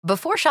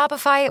Before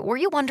Shopify, were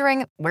you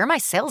wondering, where are my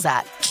sales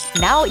at?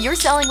 Now you're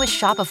selling with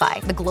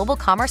Shopify, the global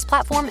commerce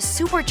platform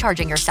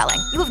supercharging your selling.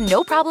 You have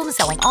no problem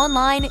selling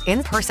online,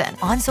 in person,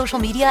 on social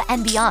media,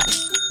 and beyond.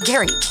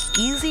 Gary,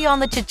 easy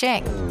on the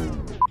cha-ching.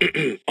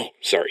 Oh,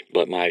 sorry,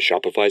 but my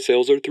Shopify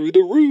sales are through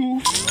the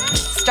roof.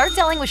 Start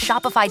selling with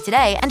Shopify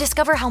today and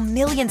discover how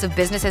millions of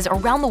businesses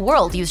around the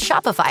world use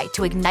Shopify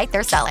to ignite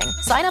their selling.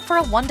 Sign up for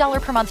a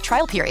 $1 per month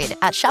trial period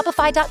at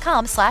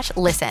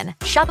shopify.com/listen.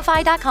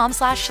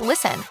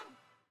 Shopify.com/listen.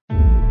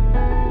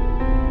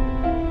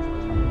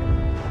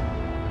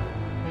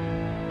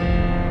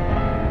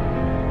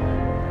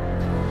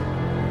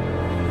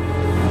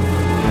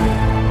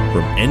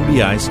 From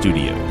NBI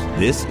Studios,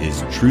 this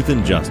is Truth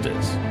and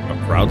Justice,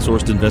 a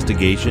crowdsourced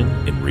investigation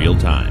in real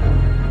time.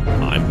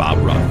 I'm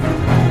Bob Ruff.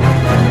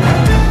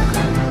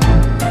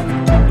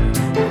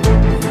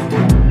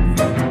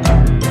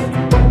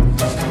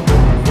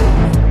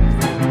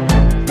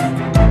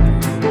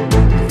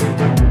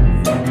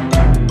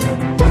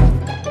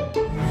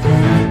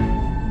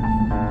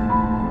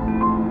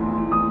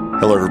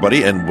 Hello,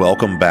 everybody, and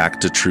welcome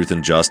back to Truth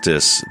and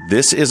Justice.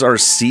 This is our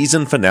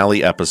season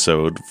finale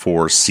episode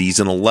for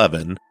Season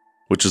 11,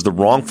 which is the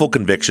wrongful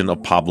conviction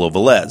of Pablo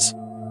Velez.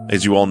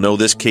 As you all know,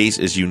 this case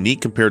is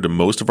unique compared to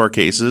most of our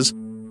cases,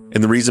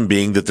 and the reason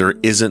being that there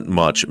isn't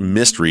much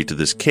mystery to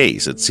this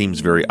case. It seems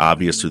very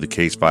obvious through the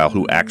case file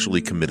who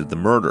actually committed the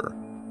murder.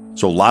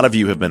 So a lot of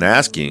you have been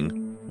asking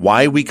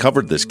why we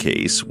covered this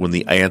case when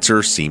the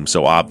answer seems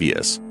so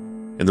obvious.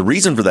 And the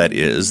reason for that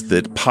is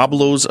that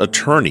Pablo's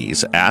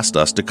attorneys asked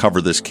us to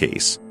cover this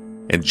case.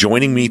 And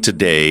joining me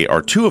today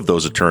are two of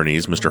those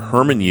attorneys, Mr.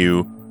 Herman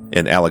Yu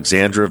and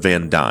Alexandra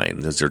Van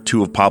Dyne. These are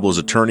two of Pablo's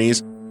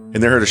attorneys,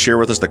 and they're here to share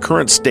with us the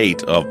current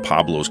state of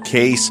Pablo's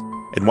case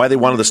and why they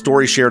wanted the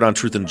story shared on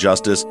Truth and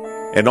Justice.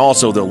 And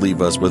also they'll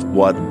leave us with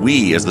what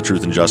we as the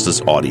Truth and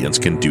Justice audience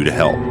can do to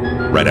help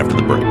right after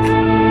the break.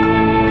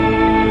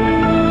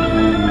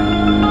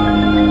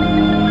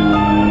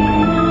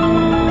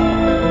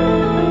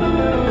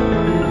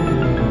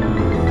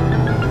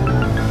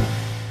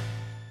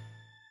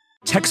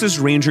 Texas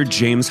Ranger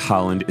James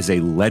Holland is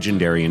a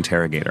legendary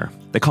interrogator.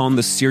 They call him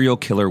the serial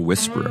killer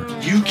whisperer.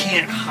 You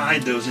can't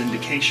hide those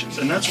indications,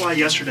 and that's why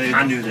yesterday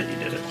I knew that he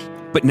did it.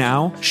 But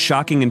now,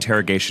 shocking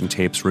interrogation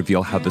tapes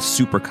reveal how the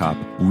super cop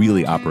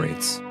really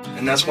operates.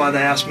 And that's why they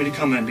asked me to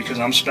come in, because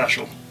I'm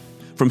special.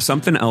 From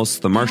Something Else,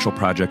 The Marshall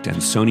Project, and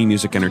Sony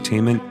Music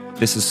Entertainment,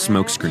 this is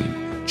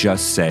Smokescreen.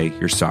 Just say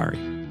you're sorry.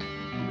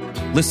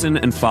 Listen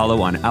and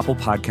follow on Apple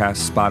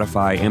Podcasts,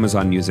 Spotify,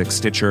 Amazon Music,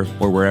 Stitcher,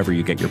 or wherever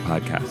you get your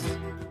podcasts.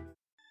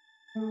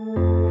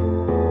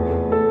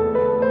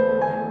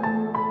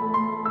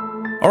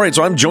 All right,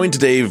 so I'm joined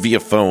today via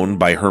phone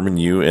by Herman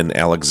Yu and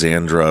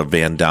Alexandra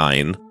Van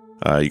Dyne.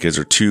 You guys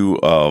are two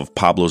of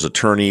Pablo's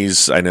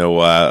attorneys. I know,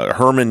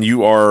 Herman,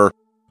 you are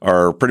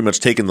pretty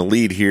much taking the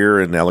lead here,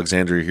 and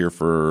Alexandra, you're here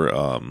for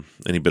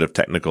any bit of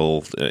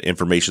technical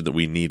information that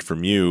we need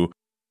from you.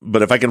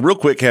 But if I can real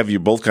quick have you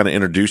both kind of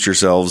introduce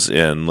yourselves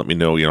and let me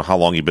know, how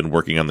long you've been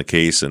working on the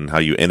case and how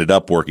you ended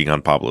up working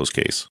on Pablo's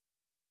case.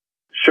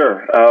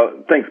 Sure.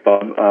 Thanks,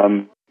 Bob.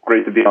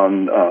 Great to be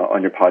on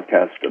your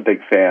podcast. A big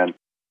fan.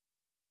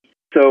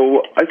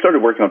 So I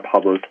started working on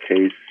Pablo's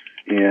case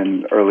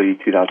in early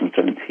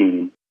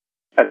 2017.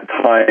 At the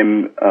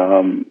time,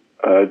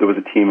 there was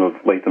a team of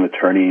Latham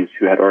attorneys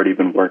who had already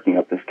been working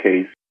up this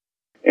case.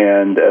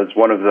 And as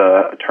one of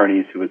the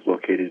attorneys who was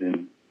located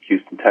in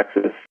Houston,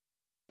 Texas,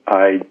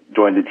 I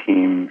joined the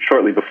team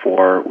shortly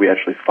before we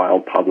actually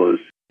filed Pablo's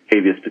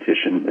habeas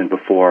petition and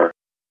before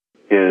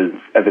his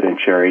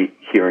evidentiary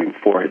hearing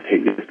for his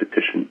habeas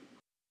petition.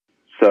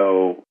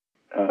 So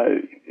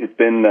it's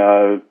been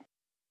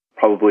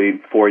probably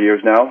 4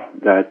 years now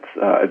that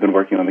I've been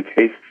working on the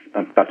case.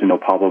 I've got to know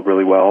Pablo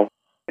really well,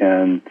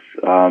 and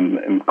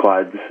I'm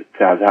glad to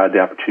have had the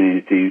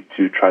opportunity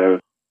to try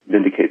to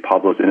vindicate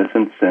Pablo's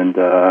innocence and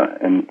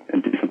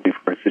do something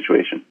for his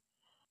situation.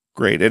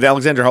 Great. And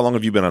Alexandra, how long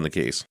have you been on the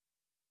case?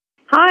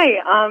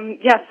 Hi.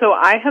 So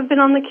I have been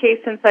on the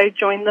case since I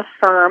joined the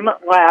firm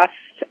last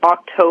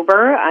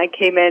October. I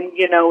came in,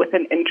 with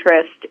an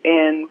interest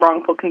in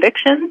wrongful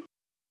conviction.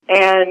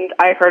 And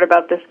I heard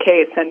about this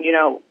case and,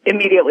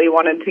 immediately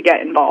wanted to get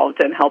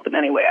involved and help in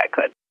any way I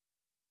could.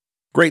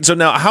 Great. So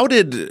now how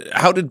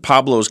did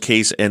Pablo's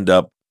case end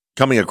up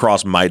coming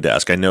across my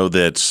desk? I know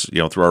that,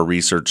 through our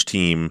research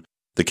team,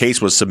 the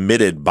case was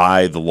submitted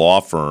by the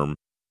law firm.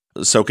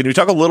 So can you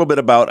talk a little bit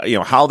about,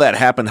 how that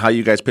happened, how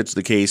you guys pitched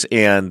the case,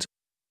 and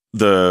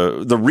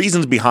the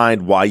reasons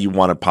behind why you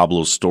wanted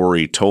Pablo's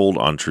story told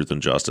on Truth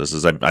and Justice?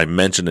 As I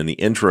mentioned in the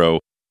intro,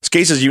 this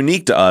case is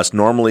unique to us.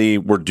 Normally,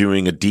 we're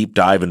doing a deep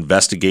dive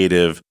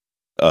investigative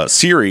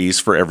series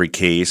for every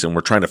case, and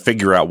we're trying to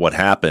figure out what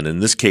happened. In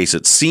this case,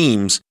 it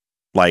seems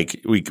like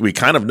we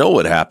kind of know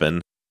what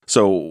happened.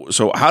 So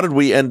how did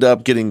we end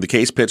up getting the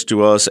case pitched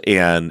to us,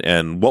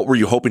 and what were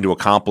you hoping to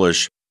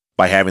accomplish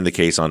by having the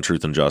case on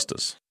Truth and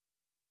Justice?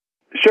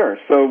 Sure.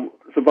 So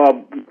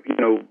Bob,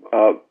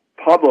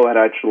 Pablo had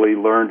actually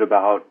learned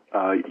about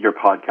your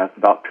podcast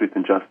about Truth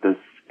and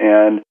Justice,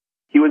 and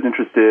he was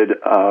interested,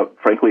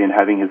 frankly, in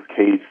having his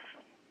case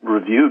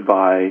reviewed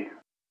by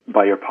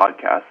your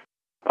podcast.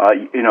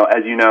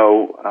 As you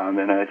know,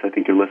 and as I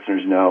think your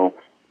listeners know,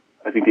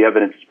 I think the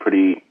evidence is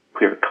pretty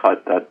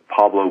clear-cut that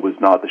Pablo was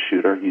not the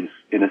shooter. He's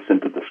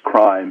innocent of this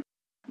crime.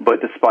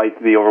 But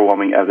despite the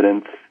overwhelming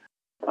evidence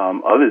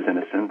of his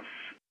innocence,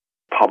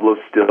 Pablo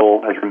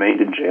still has remained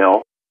in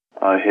jail.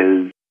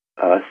 His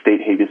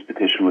state habeas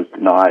petition was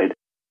denied,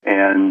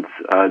 and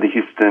the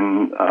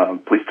Houston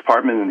Police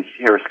Department and the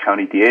Harris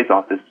County DA's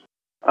office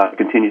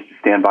continues to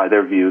stand by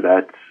their view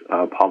that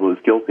Pablo is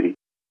guilty.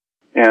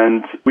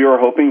 And we were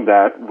hoping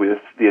that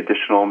with the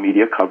additional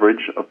media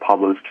coverage of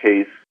Pablo's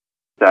case,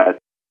 that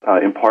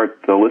in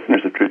part the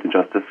listeners of Truth and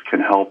Justice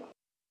can help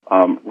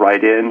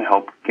write in,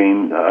 help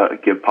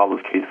give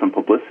Pablo's case some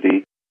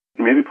publicity,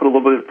 and maybe put a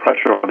little bit of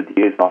pressure on the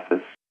DA's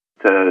office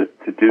to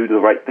do the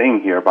right thing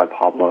here by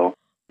Pablo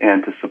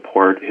and to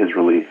support his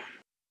release.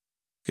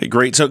 Okay,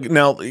 great. So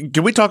now,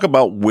 can we talk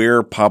about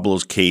where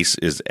Pablo's case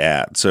is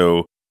at?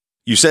 So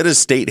you said his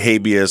state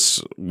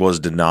habeas was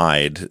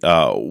denied.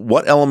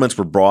 What elements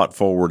were brought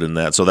forward in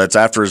that? So that's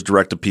after his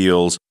direct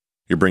appeals.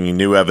 You're bringing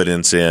new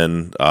evidence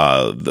in.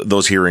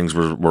 Those hearings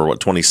were what,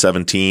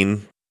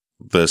 2017,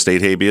 the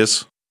state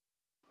habeas?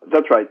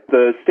 That's right.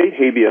 The state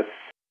habeas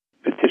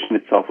petition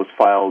itself was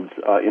filed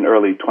in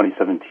early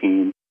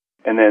 2017,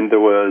 and then there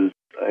was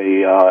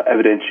a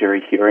evidentiary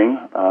hearing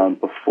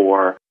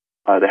before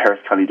the Harris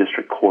County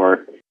District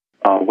Court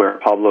where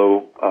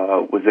Pablo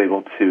was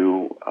able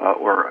to,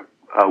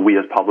 we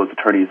as Pablo's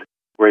attorneys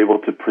were able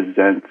to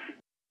present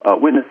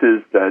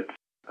witnesses that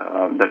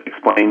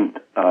explained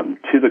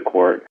to the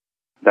court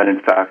that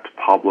in fact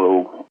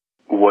Pablo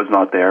was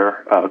not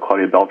there.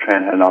 Claudia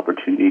Beltran had an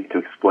opportunity to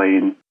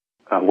explain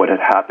what had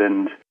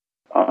happened.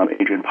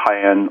 Adrian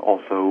Payan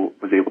also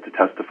was able to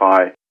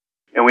testify.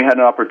 And we had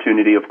an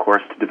opportunity, of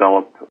course, to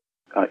develop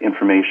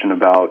information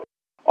about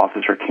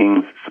Officer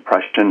King's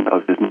suppression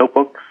of his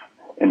notebooks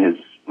and his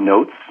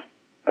notes,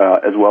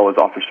 as well as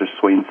Officer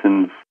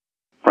Swainson's,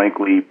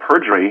 frankly,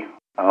 perjury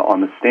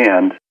on the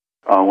stand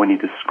when he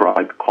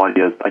described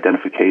Claudia's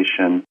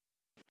identification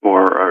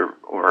or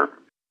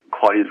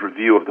Claudia's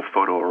review of the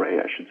photo array,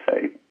 I should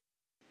say.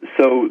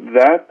 So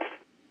that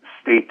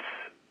state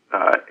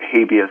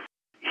habeas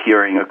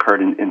hearing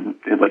occurred in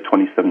late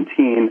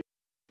 2017.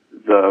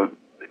 The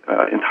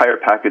entire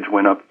package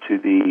went up to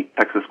the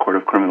Texas Court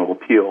of Criminal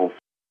Appeals,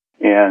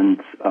 and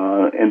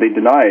they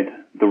denied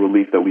the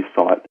relief that we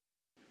sought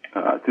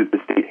through the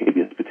state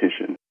habeas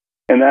petition.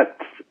 And that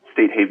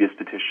state habeas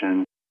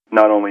petition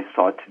not only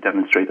sought to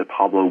demonstrate that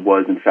Pablo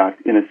was in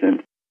fact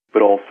innocent,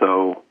 but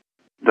also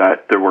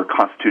that there were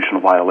constitutional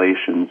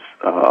violations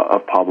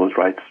of Pablo's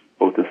rights,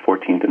 both his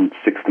 14th and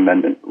 6th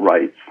Amendment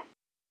rights.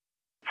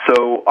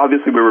 So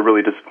obviously we were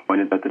really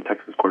disappointed that the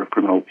Texas Court of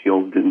Criminal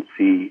Appeals didn't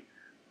see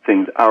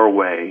things our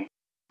way,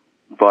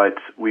 but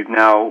we've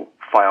now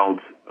filed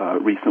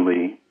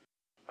recently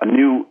a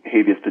new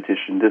habeas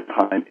petition, this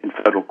time in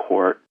federal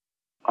court,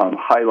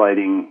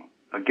 highlighting,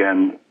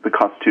 again, the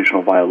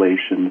constitutional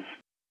violations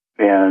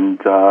and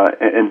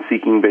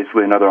seeking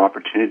basically another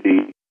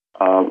opportunity,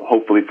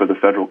 hopefully for the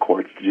federal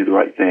courts to do the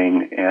right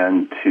thing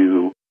and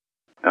to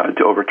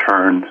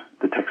overturn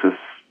the Texas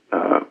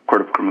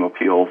Court of Criminal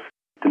Appeals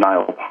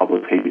denial of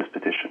Pablo's habeas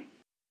petition.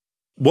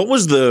 What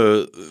was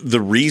the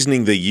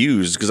reasoning they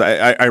used? Because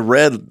I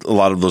read a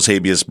lot of those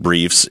habeas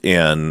briefs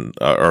and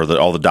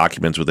all the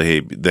documents with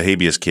the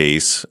habeas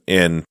case,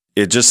 and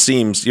it just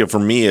seems, for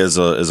me as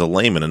a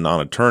layman and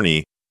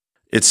non-attorney,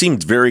 it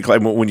seemed very clear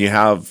when you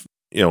have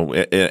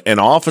an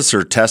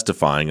officer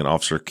testifying, an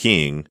Officer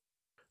King.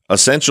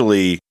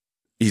 Essentially,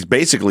 he's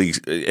basically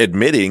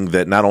admitting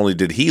that not only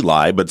did he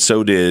lie, but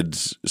so did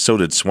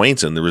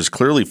Swainson. There was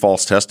clearly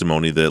false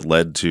testimony that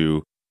led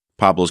to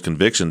Pablo's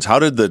convictions. How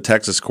did the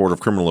Texas Court of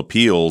Criminal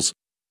Appeals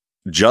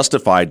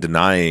justify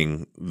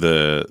denying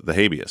the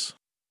habeas?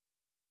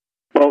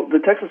 Well, the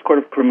Texas Court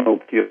of Criminal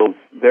Appeals,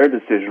 their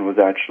decision was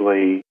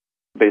actually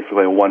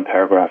basically a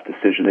one-paragraph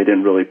decision. They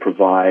didn't really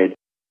provide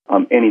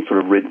any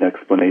sort of written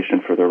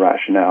explanation for their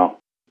rationale.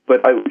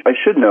 But I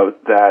should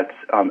note that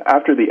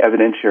after the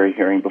evidentiary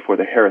hearing before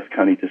the Harris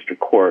County District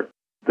Court,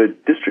 the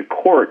District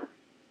Court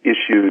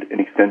issued an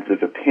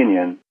extensive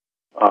opinion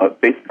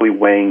basically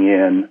weighing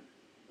in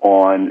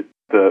on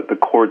the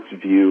court's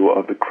view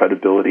of the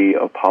credibility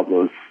of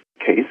Pablo's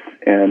case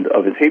and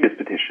of his habeas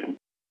petition.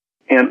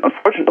 And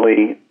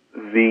unfortunately,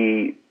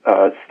 the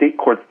state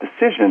court's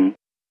decision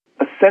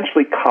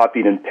essentially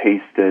copied and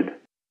pasted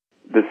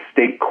the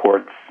state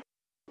court's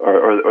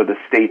or the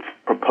state's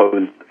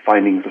proposed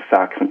findings of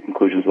facts and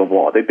conclusions of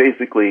law. They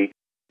basically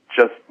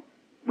just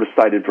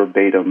recited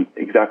verbatim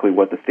exactly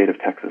what the state of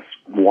Texas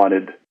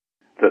wanted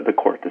the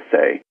court to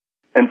say.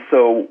 And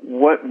so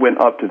what went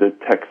up to the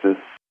Texas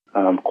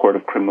Court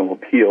of Criminal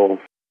Appeals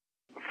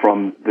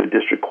from the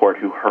district court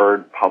who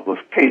heard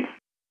Pablo's case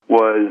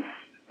was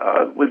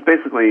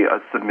basically a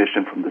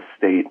submission from the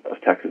state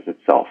of Texas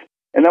itself.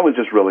 And that was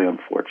just really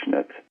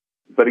unfortunate.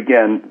 But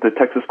again, the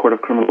Texas Court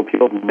of Criminal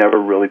Appeals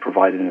never really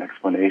provided an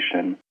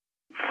explanation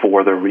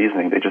for their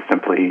reasoning. They just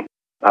simply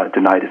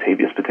denied his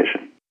habeas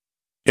petition.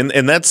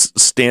 And that's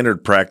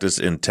standard practice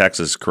in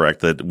Texas, correct?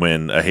 That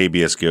when a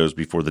habeas goes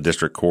before the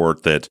district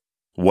court, that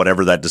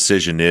whatever that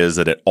decision is,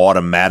 that it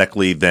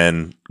automatically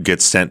then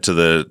gets sent to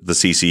the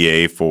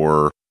CCA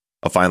for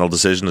a final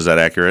decision. Is that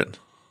accurate?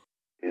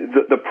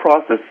 The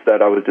process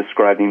that I was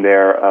describing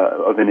there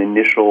of an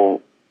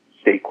initial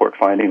state court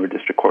finding or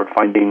district court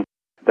finding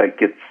that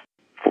gets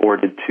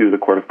forwarded to the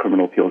Court of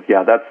Criminal Appeals,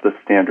 yeah, that's the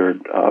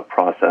standard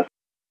process.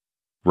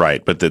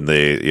 Right, but then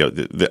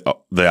the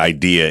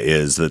idea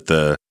is that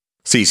the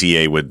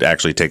CCA would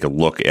actually take a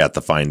look at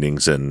the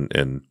findings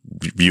and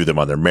view them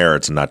on their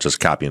merits and not just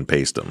copy and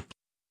paste them.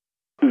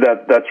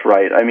 That's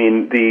right. I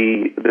mean,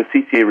 the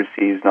CCA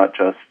receives not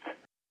just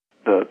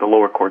the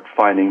lower court's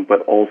finding,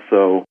 but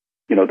also,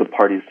 the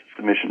party's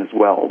submission as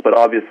well. But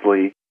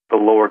obviously, the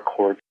lower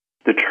court's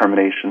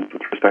determinations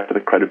with respect to the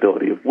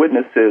credibility of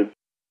witnesses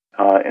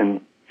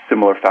and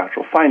similar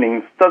factual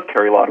findings does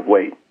carry a lot of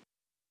weight.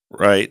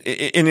 Right.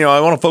 And,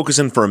 I want to focus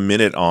in for a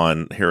minute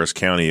on Harris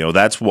County.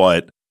 That's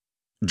what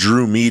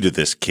drew me to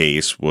this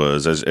case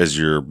was, as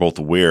you're both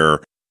aware,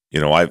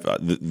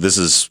 this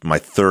is my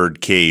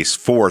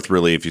fourth,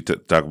 really, if you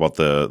talk about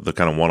the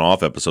kind of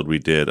one-off episode we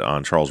did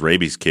on Charles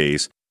Raby's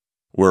case,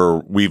 where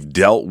we've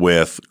dealt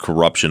with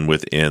corruption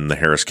within the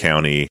Harris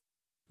County,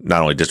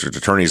 not only district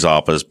attorney's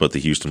office, but the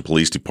Houston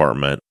Police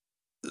Department.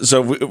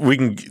 So we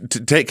can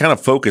kind of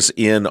focus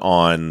in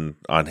on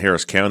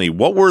Harris County.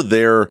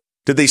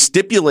 Did they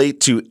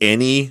stipulate to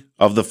any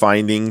of the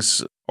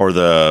findings or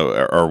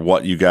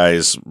what you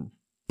guys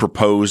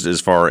proposed as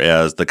far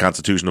as the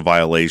constitutional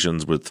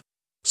violations with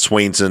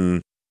Swainson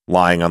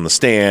lying on the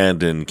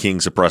stand and King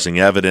suppressing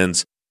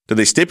evidence? Did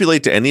they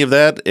stipulate to any of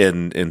that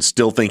and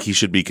still think he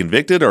should be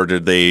convicted, or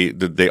did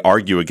they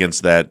argue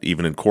against that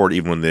even in court,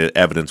 even when the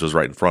evidence was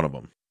right in front of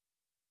them?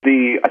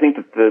 I think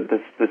that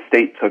the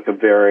state took a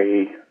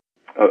very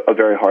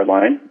hard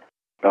line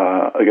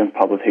against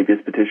Pablo's habeas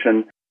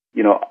petition.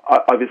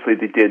 Obviously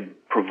they did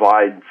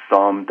provide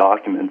some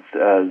documents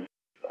as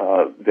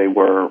they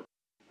were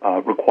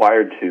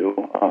required to,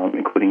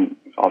 including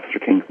Officer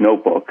King's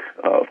notebook.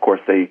 Of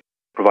course, they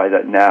provide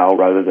that now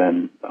rather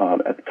than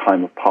at the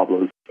time of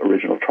Pablo's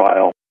original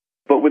trial.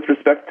 But with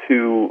respect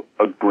to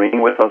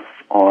agreeing with us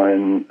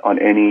on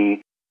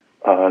any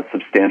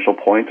substantial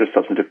points or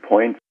substantive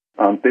points,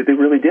 they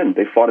really didn't.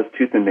 They fought us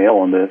tooth and nail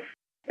on this.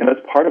 And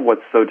that's part of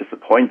what's so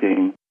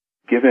disappointing,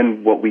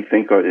 given what we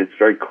think is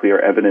very clear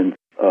evidence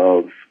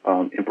of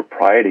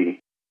impropriety.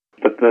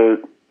 But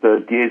the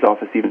DA's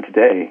office, even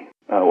today,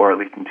 or at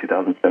least in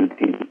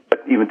 2017,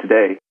 but even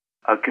today,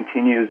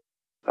 continues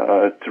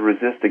to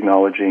resist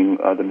acknowledging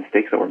the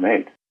mistakes that were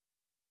made.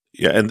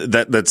 Yeah, and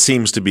that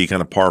seems to be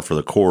kind of par for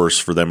the course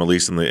for them, at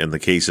least in the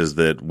cases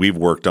that we've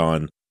worked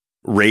on.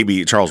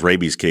 Charles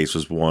Raby's case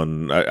was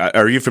one.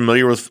 Are you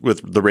familiar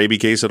with the Raby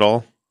case at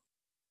all?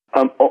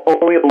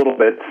 Only a little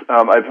bit.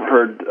 I've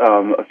heard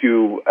a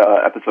few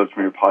episodes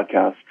from your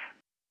podcast,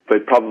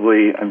 but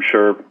probably, I'm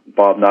sure,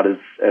 Bob, not as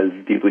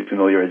deeply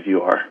familiar as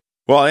you are.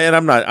 Well, and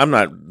I'm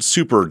not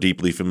super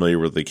deeply familiar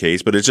with the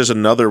case, but it's just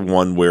another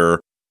one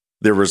where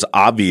there was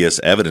obvious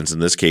evidence in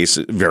this case,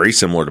 very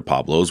similar to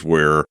Pablo's,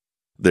 where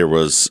there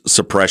was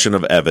suppression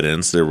of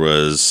evidence. There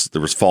was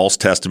false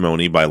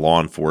testimony by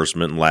law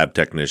enforcement and lab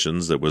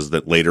technicians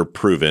that later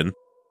proven.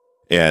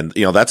 And,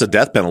 that's a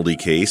death penalty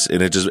case.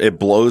 And it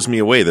blows me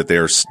away that they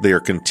are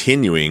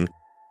continuing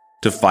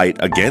to fight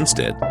against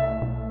it.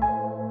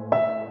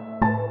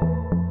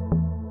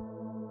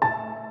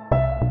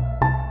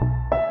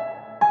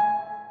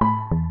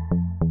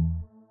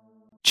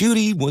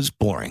 Judy was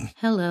boring.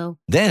 Hello.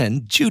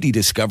 Then Judy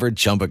discovered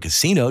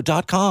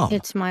ChumbaCasino.com.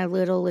 It's my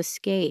little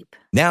escape.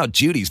 Now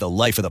Judy's the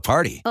life of the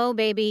party. Oh,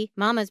 baby,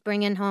 mama's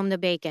bringing home the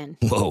bacon.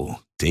 Whoa,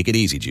 take it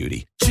easy,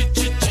 Judy.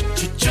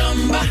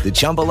 The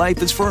Chumba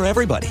life is for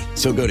everybody.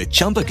 So go to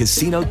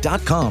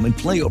ChumbaCasino.com and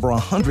play over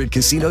 100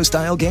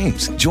 casino-style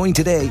games. Join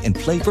today and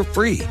play for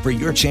free for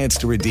your chance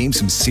to redeem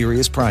some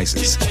serious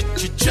prizes.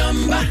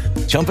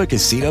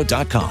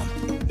 ChumbaCasino.com.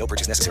 No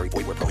purchase necessary.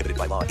 Void where prohibited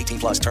by law.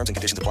 18+ terms and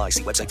conditions apply.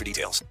 See website for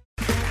details.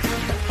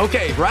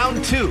 Okay,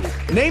 round two.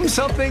 Name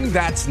something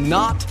that's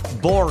not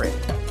boring.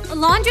 A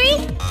laundry?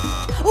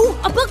 Ooh,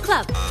 a book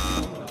club.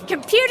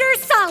 Computer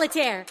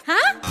solitaire,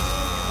 huh?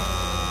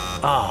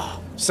 Ah,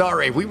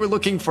 sorry. We were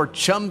looking for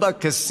Chumba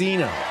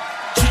Casino.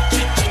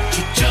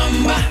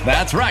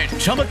 That's right.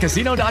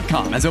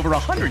 ChumbaCasino.com has over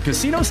 100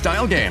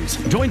 casino-style games.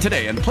 Join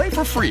today and play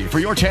for free for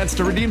your chance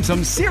to redeem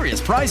some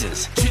serious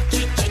prizes.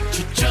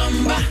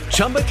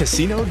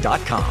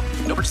 ChumbaCasino.com.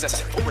 No purchase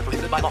necessary. Void where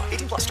prohibited by law.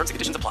 18+ terms and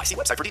conditions apply. See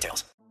website for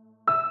details.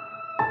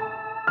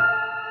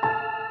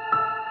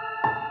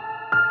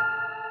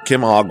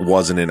 Kim Ogg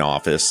wasn't in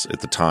office at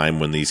the time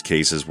when these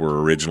cases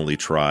were originally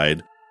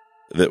tried.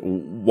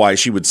 Why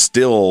she would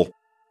still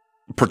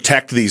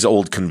protect these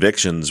old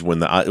convictions when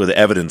the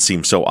evidence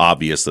seems so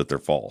obvious that they're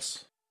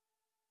false.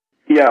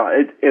 Yeah,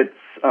 it's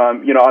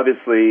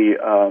obviously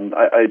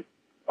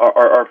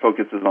our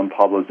focus is on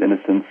Pablo's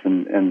innocence,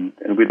 and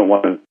we don't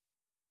want to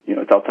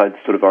it's outside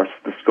sort of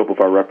the scope of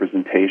our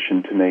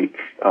representation to make,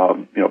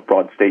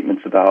 broad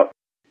statements about,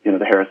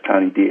 the Harris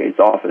County DA's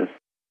office.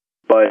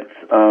 But,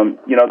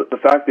 the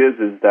fact is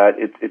that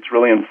it's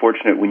really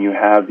unfortunate when you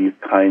have these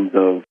kinds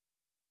of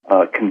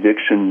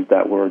convictions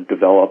that were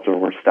developed or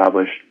were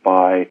established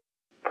by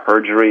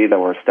perjury, that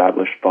were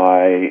established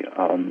by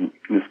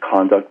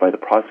misconduct by the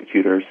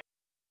prosecutors.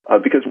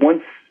 Because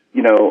once,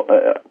 as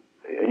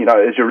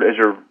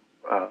your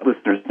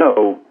listeners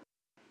know,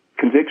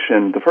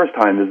 conviction the first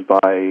time is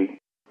by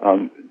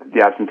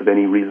the absence of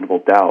any reasonable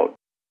doubt.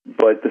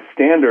 But the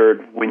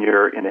standard when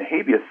you're in a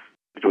habeas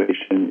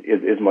situation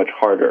is much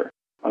harder.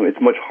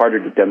 It's much harder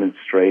to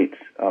demonstrate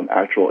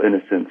actual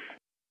innocence.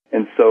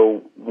 And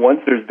so once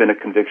there's been a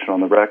conviction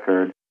on the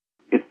record,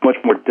 it's much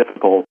more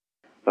difficult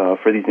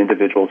for these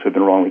individuals who have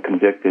been wrongly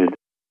convicted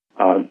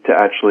to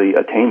actually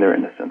attain their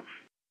innocence.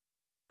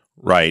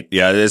 Right.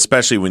 Yeah,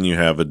 especially when you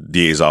have a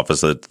DA's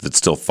office that's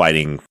still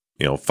fighting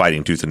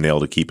tooth and nail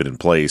to keep it in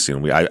place.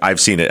 I've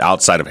seen it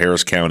outside of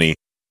Harris County.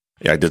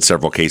 I did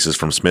several cases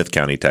from Smith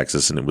County,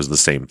 Texas, and it was the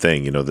same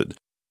thing.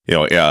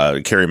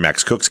 Kerry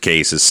Max Cook's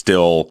case is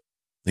still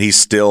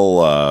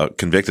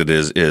convicted.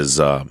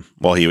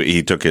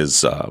 He took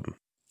his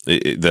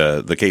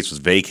the case was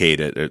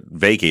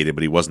vacated,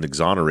 but he wasn't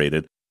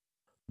exonerated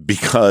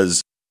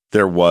because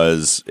there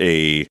was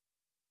a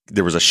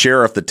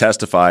sheriff that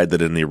testified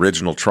that in the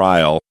original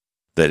trial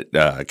that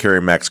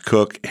Kerry Max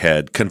Cook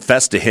had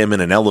confessed to him in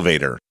an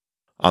elevator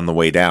on the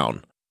way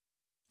down.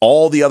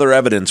 All the other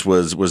evidence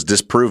was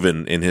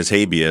disproven in his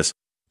habeas,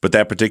 but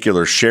that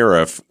particular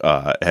sheriff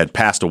had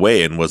passed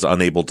away and was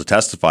unable to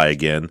testify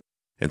again,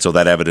 and so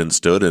that evidence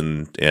stood,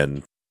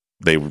 and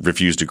they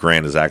refused to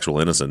grant his actual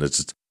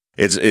innocence.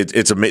 They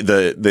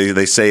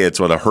say it's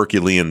a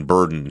Herculean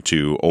burden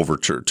to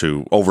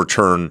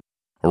overturn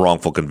a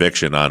wrongful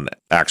conviction on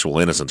actual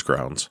innocence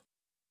grounds,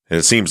 and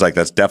it seems like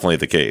that's definitely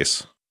the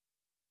case.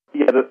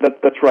 Yeah,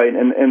 that's right,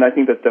 and I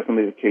think that's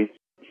definitely the case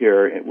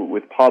here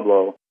with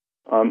Pablo,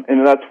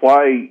 and that's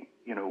why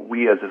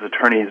we as his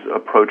attorneys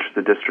approached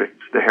the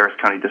Harris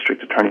County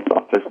District Attorney's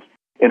Office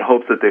in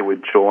hopes that they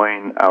would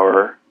join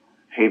our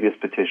habeas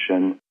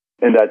petition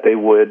and that they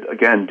would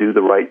again do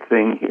the right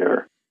thing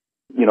here.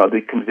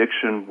 The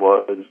conviction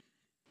was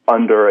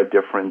under a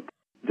different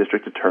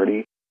district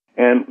attorney,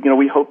 and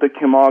we hope that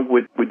Kim Ogg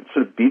would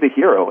sort of be the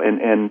hero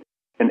and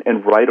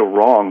right a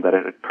wrong that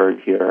had occurred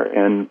here.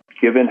 And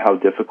given how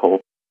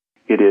difficult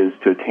it is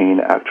to attain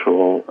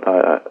actual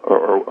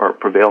or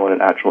prevail on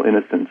an actual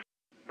innocence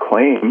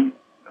claim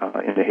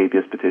in the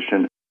habeas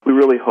petition, we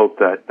really hope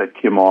that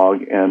Kim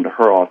Ogg and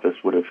her office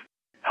would have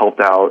helped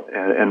out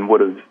and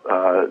would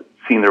have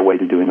seen their way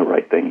to doing the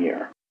right thing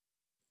here.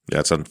 Yeah,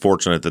 it's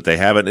unfortunate that they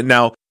haven't. And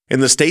now, in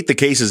the state the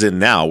case is in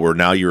now, where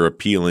now you're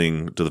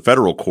appealing to the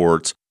federal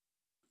courts,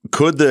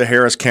 could the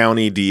Harris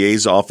County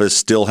DA's office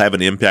still have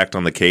an impact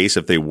on the case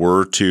if they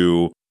were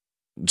to,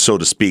 so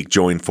to speak,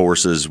 join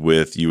forces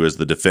with you as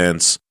the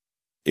defense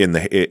in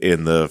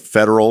the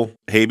federal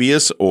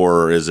habeas,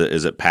 or is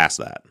it past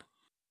that?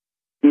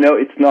 No,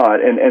 it's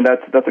not, and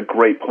that's a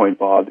great point,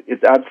 Bob.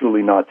 It's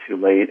absolutely not too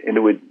late, and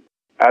it would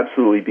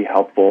absolutely be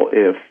helpful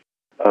if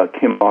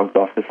Kim Ogg's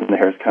office and the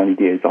Harris County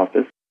DA's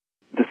office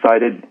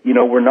decided,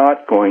 we're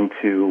not going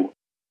to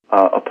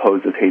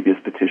oppose this habeas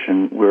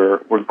petition. We're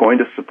going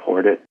to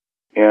support it,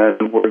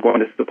 and we're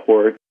going to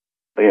support,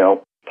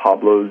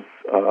 Pablo's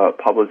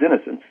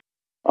innocence.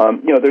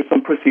 There's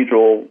some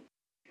procedural,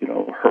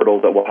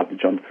 hurdles that we'll have to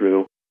jump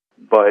through,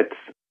 but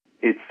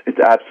it's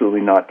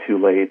absolutely not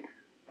too late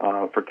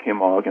for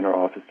Kim Ogg and our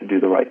office to do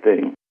the right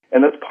thing.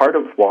 And that's part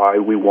of why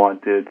we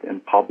wanted,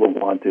 and Pablo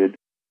wanted,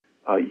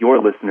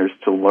 your listeners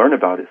to learn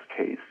about his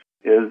case,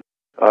 is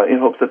in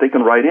hopes that they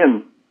can write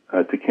in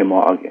to Kim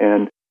Ogg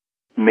and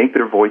make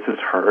their voices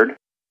heard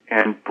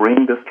and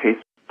bring this case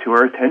to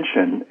her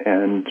attention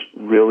and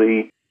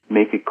really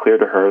make it clear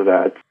to her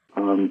that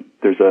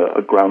there's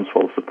a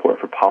groundswell of support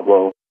for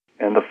Pablo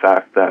and the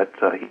fact that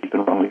he's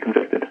been wrongly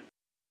convicted.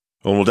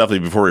 Well, we'll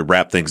definitely, before we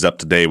wrap things up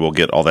today, we'll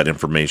get all that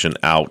information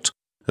out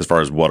as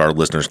far as what our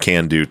listeners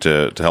can do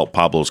to help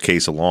Pablo's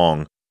case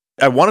along.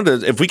 I wanted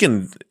to, if we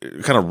can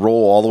kind of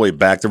roll all the way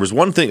back, there was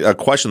a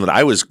question that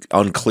I was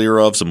unclear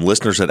of. Some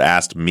listeners had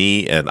asked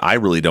me, and I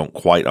really don't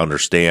quite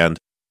understand,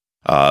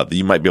 that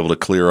you might be able to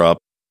clear up.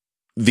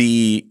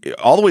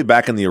 All the way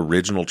back in the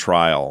original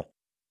trial,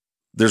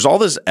 there's all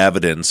this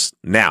evidence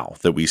now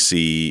that we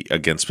see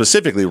against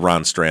specifically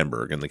Ron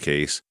Strandberg in the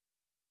case.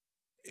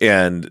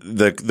 And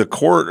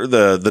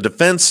the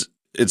defense,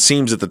 it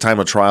seems at the time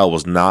of trial,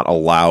 was not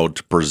allowed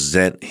to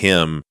present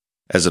him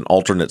as an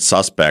alternate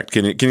suspect.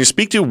 Can you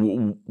speak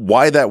to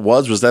why that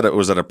was? Was that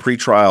a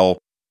pretrial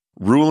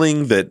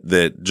ruling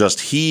that just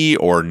he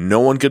or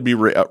no one could be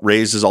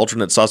raised as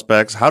alternate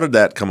suspects? How did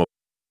that come up?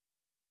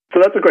 So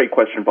that's a great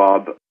question,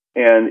 Bob.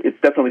 And it's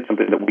definitely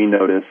something that we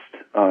noticed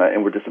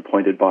and were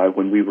disappointed by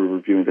when we were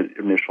reviewing the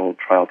initial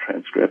trial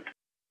transcript.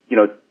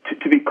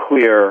 To be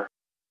clear,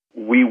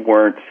 we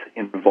weren't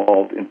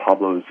involved in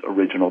Pablo's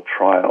original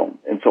trial.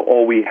 And so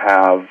all we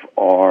have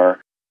are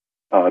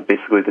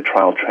basically the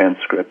trial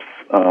transcripts,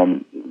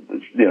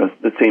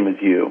 the same as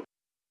you.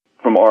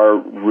 From our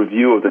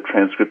review of the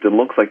transcript, it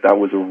looks like that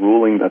was a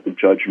ruling that the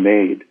judge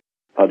made,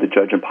 the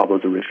judge in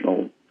Pablo's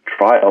original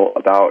trial,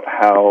 about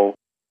how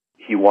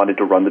he wanted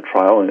to run the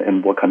trial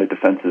and what kind of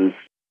defenses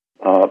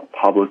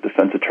Pablo's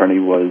defense attorney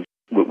was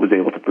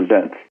able to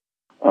present.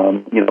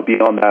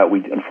 Beyond that, we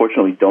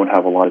unfortunately don't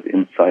have a lot of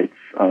insights.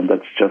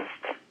 That's just,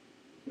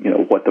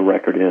 what the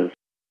record is.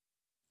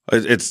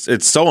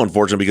 It's so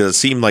unfortunate because it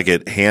seemed like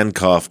it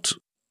handcuffed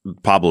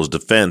Pablo's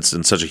defense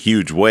in such a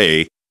huge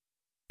way,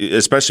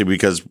 especially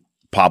because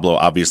Pablo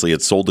obviously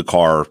had sold the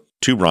car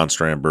to Ron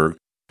Strandberg.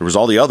 There was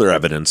all the other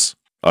evidence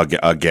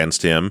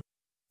against him.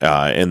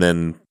 And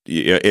then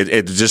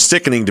it's just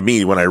sickening to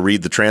me when I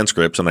read the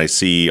transcripts and I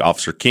see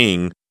Officer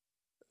King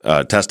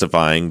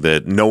testifying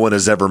that no one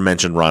has ever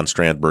mentioned Ron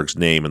Strandberg's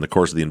name in the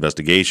course of the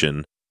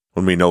investigation,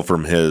 when we know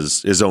from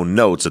his own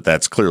notes that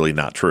that's clearly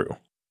not true.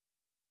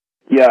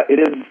 Yeah, it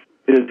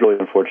is really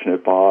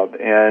unfortunate, Bob,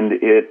 and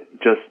it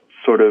just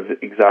sort of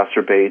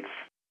exacerbates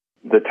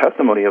the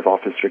testimony of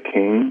Officer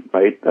King,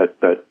 right,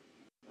 that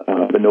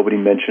nobody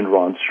mentioned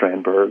Ron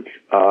Strandberg,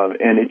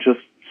 and it just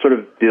sort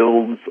of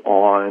builds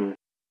on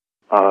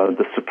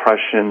the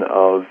suppression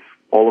of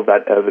all of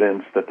that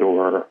evidence that there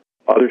were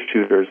other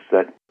shooters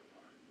that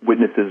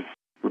witnesses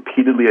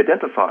repeatedly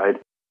identified,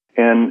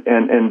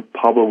 and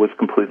Pablo was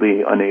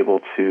completely unable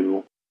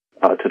to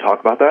talk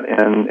about that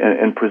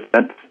and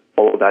present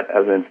all of that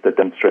evidence that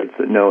demonstrates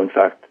that no, in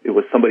fact, it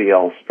was somebody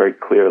else very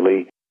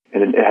clearly,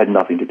 and it had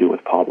nothing to do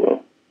with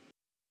Pablo.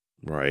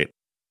 Right.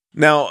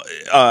 Now,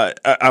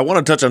 I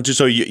want to touch on too.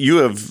 So you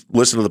have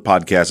listened to the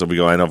podcast as we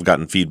go. I know I've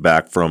gotten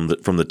feedback from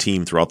the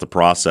team throughout the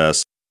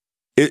process.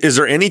 Is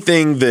there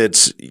anything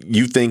that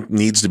you think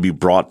needs to be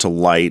brought to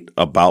light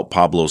about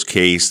Pablo's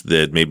case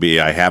that maybe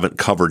I haven't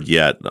covered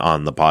yet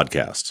on the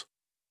podcast?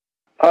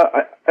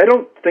 I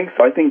don't think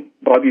so. I think,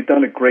 Bob, you've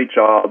done a great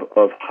job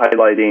of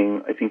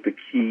highlighting, I think, the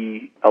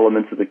key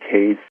elements of the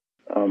case,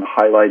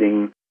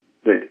 highlighting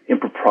the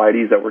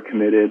improprieties that were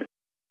committed,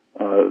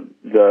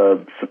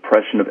 the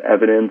suppression of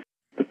evidence,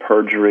 the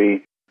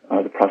perjury,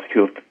 the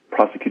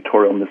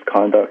prosecutorial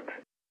misconduct.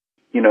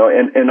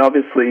 And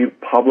obviously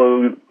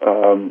Pablo,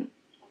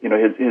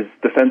 his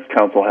defense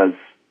counsel has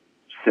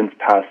since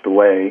passed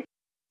away,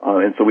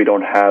 and so we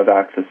don't have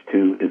access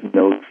to his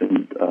notes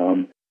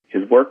and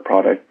his work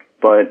product.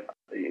 But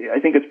I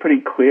think it's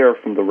pretty clear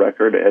from the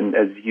record, and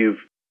as you've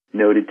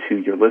noted to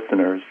your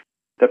listeners,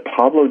 that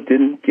Pablo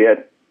didn't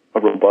get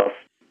a robust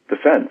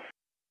defense.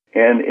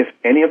 And if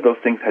any of those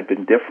things had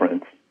been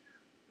different,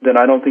 then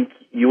I don't think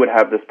you would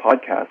have this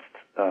podcast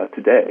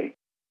today.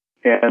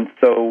 And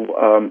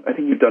so I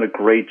think you've done a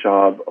great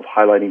job of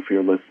highlighting for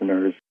your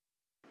listeners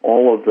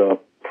all of the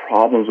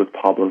problems with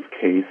Pablo's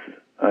case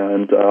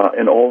and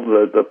all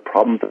the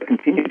problems that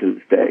continue to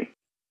this day.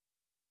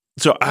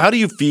 So how do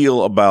you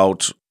feel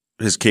about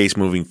his case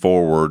moving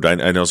forward?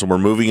 I know, so we're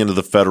moving into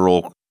the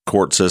federal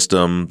court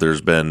system. There's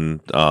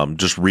been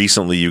just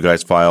recently you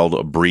guys filed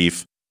a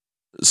brief.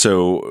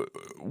 So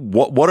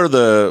what are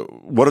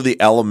the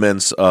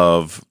elements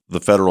of the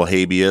federal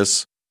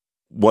habeas?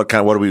 What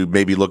are we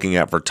maybe looking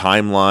at for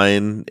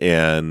timeline,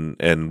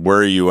 and where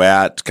are you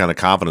at kind of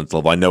confidence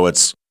level? I know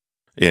it's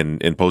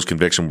in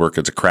post-conviction work,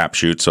 it's a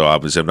crapshoot, so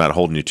obviously I'm not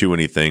holding you to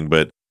anything,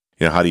 but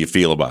how do you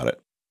feel about it?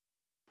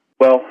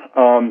 Well,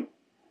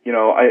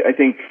 I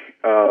think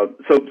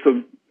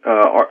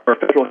our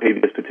federal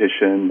habeas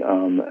petition,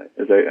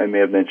 as I may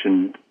have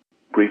mentioned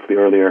briefly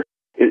earlier,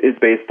 is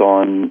based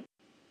on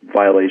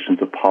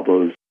violations of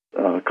Pablo's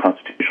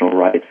constitutional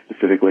rights,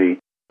 specifically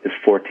his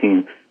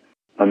 14th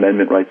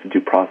Amendment rights to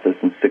due process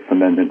and 6th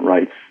Amendment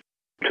rights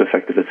to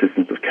effective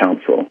assistance of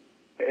counsel.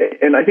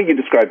 And I think you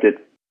described it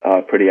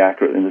pretty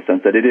accurately in the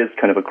sense that it is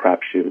kind of a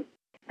crapshoot.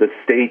 The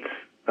state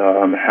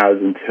has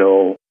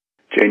until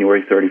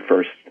January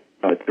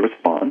 31st to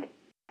respond.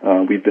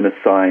 We've been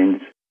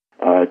assigned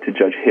to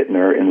Judge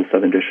Hittner in the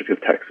Southern District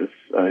of Texas,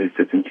 who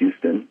sits in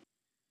Houston.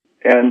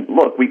 And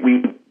look,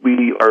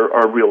 we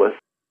are realists.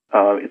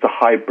 It's a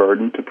high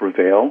burden to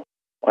prevail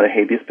on a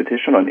habeas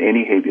petition, on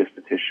any habeas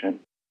petition.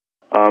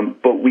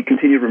 But we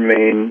continue to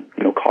remain,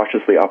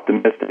 cautiously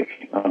optimistic.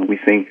 We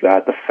think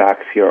that the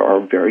facts here are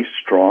very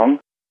strong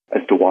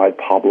as to why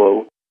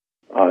Pablo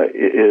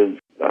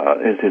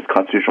his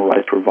constitutional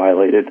rights were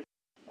violated,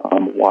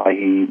 why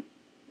he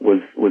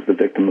was the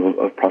victim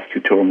of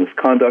prosecutorial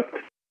misconduct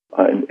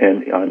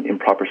and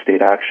improper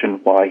state action,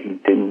 why he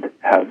didn't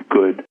have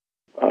good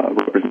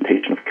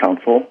representation of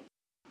counsel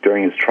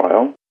during his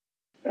trial.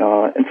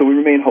 And so we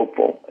remain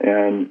hopeful.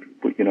 And,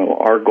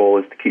 our goal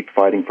is to keep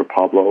fighting for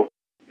Pablo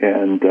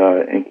and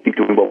keep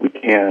doing what we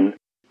can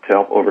to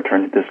help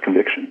overturn this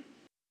conviction.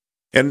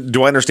 And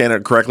do I understand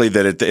it correctly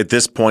that at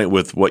this point,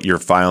 with what you're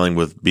filing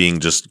with being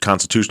just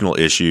constitutional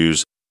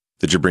issues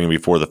that you're bringing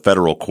before the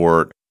federal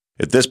court,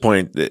 at this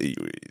point,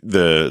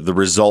 the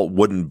result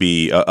wouldn't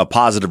be a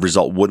positive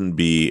result, wouldn't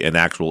be an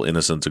actual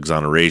innocence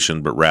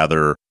exoneration, but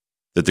rather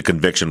that the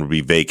conviction would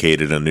be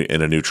vacated and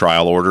a new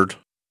trial ordered?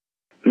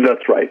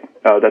 That's right.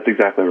 That's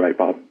exactly right,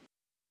 Bob.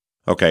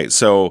 Okay,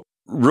 so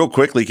real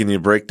quickly, can you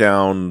break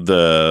down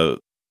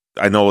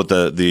I know what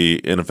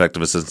the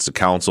ineffective assistance to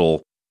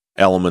counsel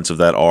elements of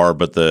that are,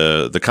 but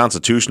the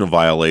constitutional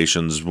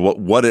violations,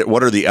 what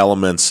are the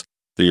elements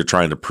that you're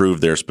trying to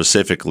prove there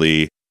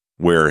specifically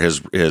where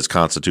his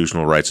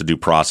constitutional rights to due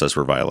process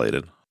were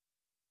violated?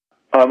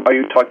 Are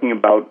you talking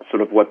about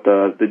sort of what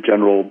the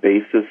general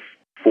basis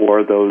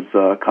for those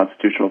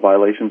constitutional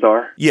violations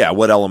are? Yeah,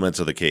 what elements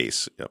of the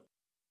case? Yep.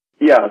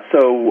 Yeah,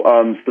 so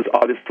there's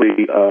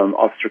obviously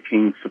Officer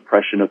King's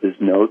suppression of his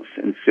notes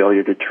and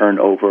failure to turn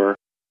over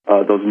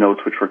those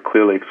notes, which were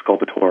clearly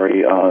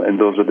exculpatory, and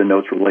those are the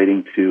notes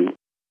relating to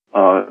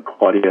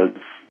Claudia's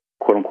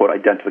quote-unquote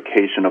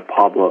identification of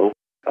Pablo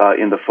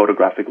in the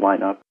photographic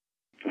lineup.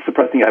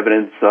 Suppressing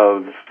evidence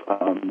of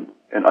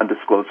an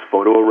undisclosed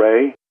photo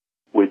array,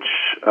 which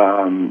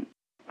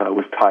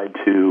was tied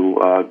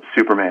to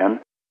Superman,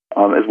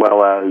 as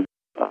well as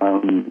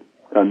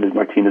Ms.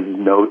 Martinez's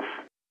notes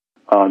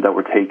that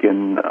were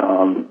taken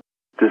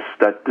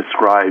that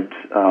described,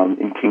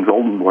 in King's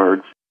own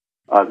words,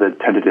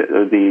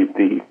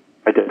 the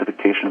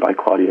identification by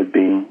Claudia as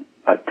being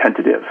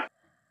tentative.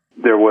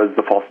 There was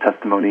the false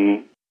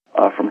testimony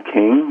from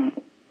King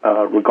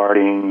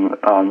regarding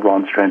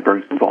Ron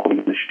Strandberg's involvement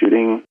in the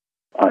shooting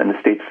and the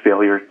state's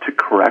failure to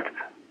correct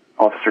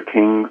Officer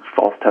King's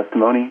false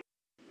testimony.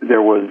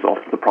 There was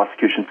also the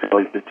prosecution's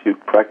failure to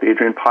correct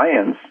Adrian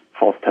Payan's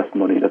false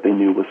testimony that they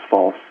knew was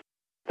false,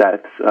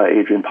 that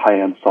Adrian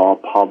Payan saw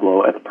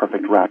Pablo at the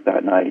Perfect Rack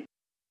that night.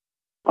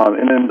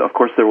 And then, of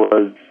course, there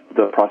was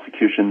the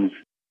prosecution's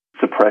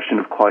suppression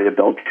of Claudia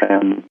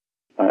Beltran's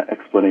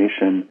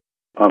explanation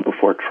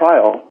before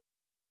trial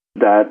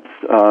that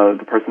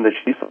the person that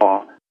she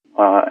saw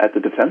at the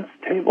defense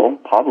table,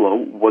 Pablo,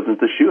 wasn't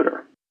the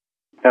shooter.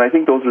 And I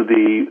think those are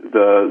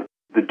the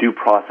due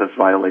process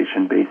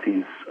violation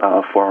bases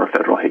for our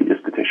federal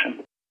habeas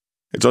petition.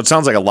 So it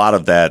sounds like a lot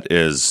of that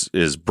is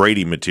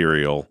Brady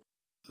material.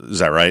 Is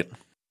that right?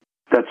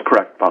 That's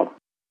correct, Bob.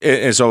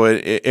 And so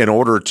in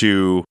order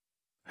to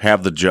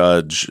have the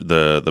judge,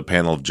 the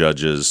panel of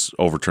judges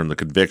overturn the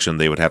conviction,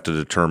 they would have to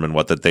determine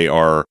that they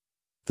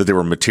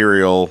were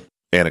material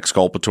and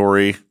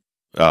exculpatory.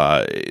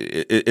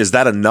 Is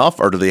that enough,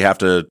 or do they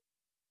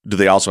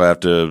also have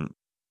to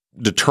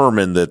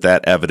determine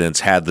that evidence,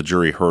 had the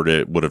jury heard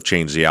it, would have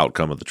changed the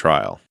outcome of the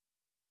trial?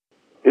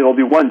 It'll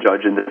be one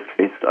judge in this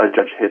case,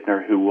 Judge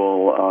Hittner, who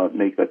will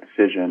make that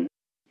decision.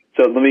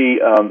 So let me,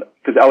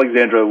 because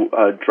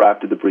Alexandra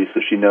drafted the brief,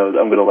 so she knows.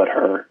 I'm going to let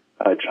her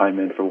chime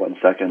in for 1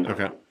 second.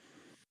 Okay.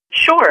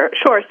 Sure.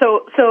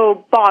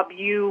 So Bob,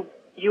 you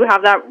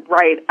have that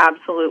right,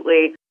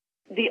 absolutely.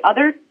 The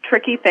other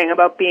tricky thing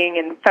about being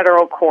in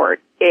federal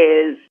court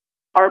is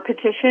our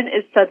petition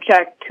is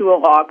subject to a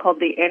law called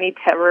the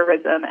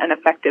Anti-Terrorism and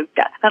Effective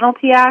Death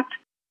Penalty Act,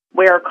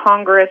 where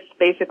Congress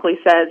basically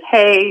says,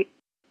 hey,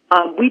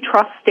 we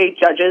trust state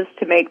judges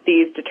to make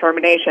these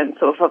determinations.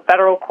 So if a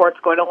federal court's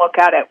going to look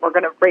at it, we're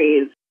going to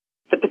raise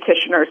the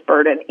petitioner's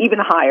burden even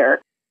higher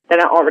than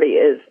it already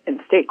is in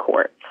state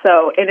court.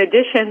 So in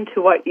addition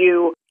to what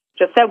you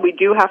just said, we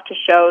do have to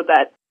show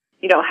that,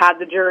 had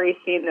the jury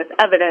seen this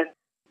evidence,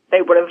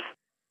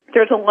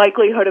 there's a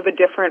likelihood of a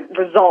different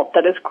result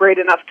that is great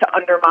enough to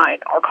undermine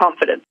our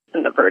confidence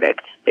in the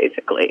verdict,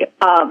 basically.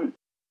 And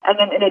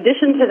then in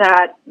addition to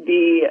that,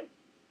 the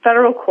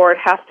federal court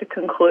has to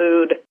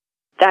conclude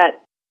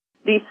that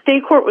the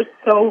state court was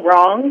so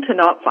wrong to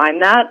not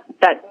find that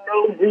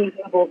no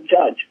reasonable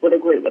judge would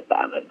agree with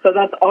them. And so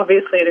that's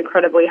obviously an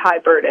incredibly high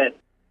burden.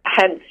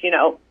 Hence,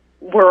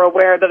 we're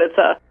aware that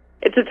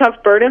it's a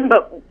tough burden,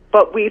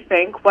 but we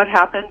think what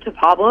happened to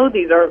Pablo,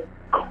 these are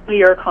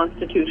clear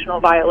constitutional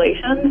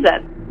violations,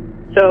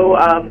 and so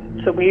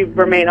we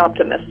remain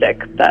optimistic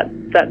that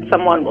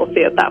someone will see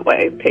it that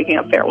way, taking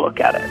a fair look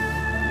at it.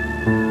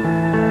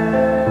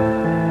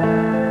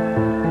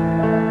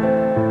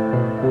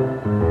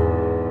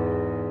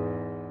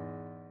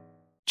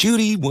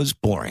 Judy was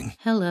boring.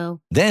 Hello.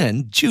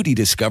 Then Judy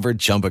discovered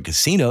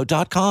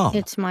ChumbaCasino.com.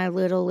 It's my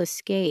little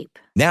escape.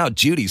 Now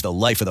Judy's the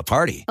life of the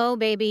party. Oh,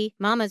 baby,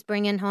 mama's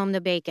bringing home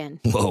the bacon.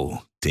 Whoa,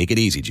 take it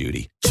easy,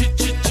 Judy.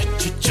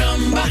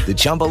 The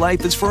Chumba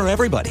life is for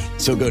everybody.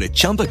 So go to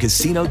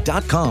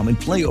ChumbaCasino.com and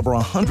play over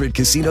 100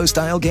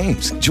 casino-style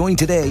games. Join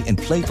today and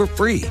play for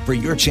free for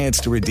your chance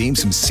to redeem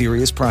some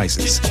serious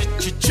prizes.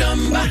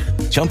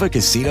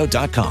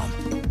 ChumbaCasino.com.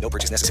 No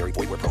purchase necessary.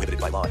 Void where prohibited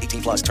by law.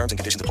 18 plus terms and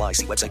conditions apply.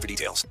 See website for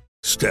details.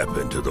 Step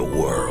into the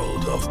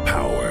world of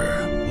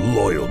power,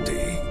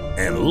 loyalty,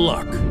 and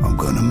luck. I'm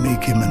going to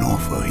make him an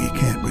offer he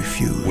can't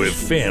refuse. With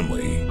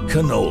family,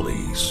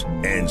 cannolis,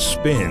 and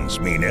spins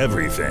mean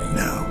everything.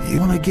 Now, you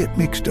want to get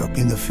mixed up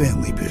in the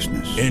family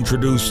business.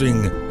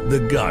 Introducing The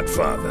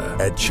Godfather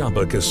at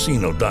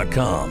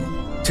ChumbaCasino.com.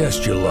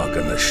 Test your luck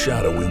in the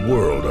shadowy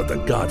world of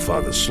The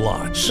Godfather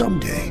slot.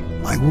 Someday,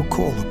 I will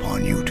call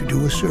upon you to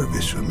do a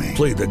service for me.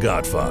 Play The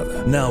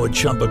Godfather, now at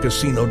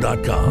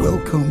ChumbaCasino.com.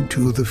 Welcome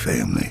to the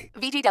family.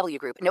 VGW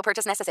Group. No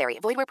purchase necessary.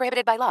 Void where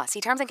prohibited by law.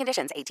 See terms and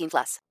conditions. 18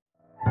 plus.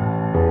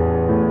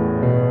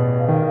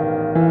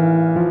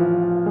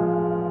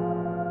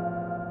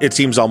 it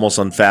seems almost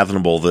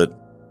unfathomable that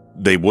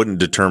they wouldn't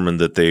determine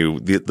that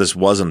this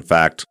was in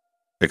fact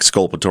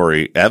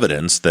exculpatory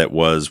evidence that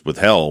was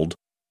withheld,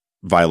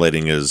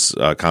 violating his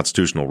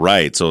constitutional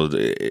rights. So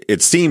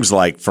it seems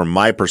like, from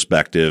my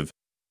perspective,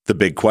 the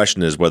big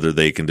question is whether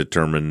they can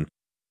determine,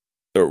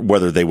 or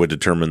whether they would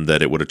determine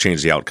that it would have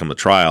changed the outcome of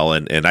the trial.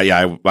 And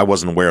I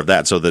wasn't aware of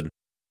that.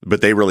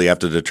 But they really have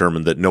to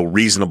determine that no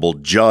reasonable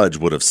judge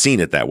would have seen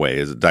it that way.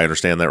 Did I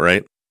understand that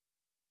right?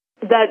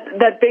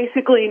 That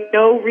basically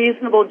no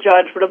reasonable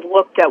judge would have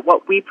looked at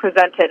what we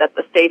presented at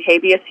the state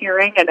habeas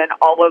hearing and in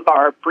all of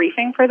our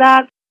briefing for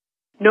that.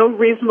 No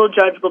reasonable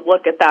judge would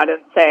look at that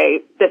and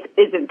say, this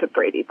isn't a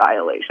Brady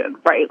violation,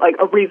 right? Like,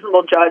 a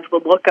reasonable judge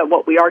would look at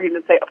what we argued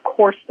and say, of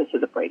course this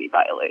is a Brady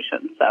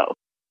violation. So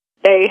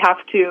they have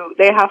to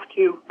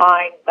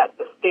find that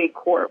the state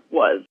court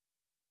was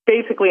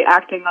basically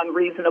acting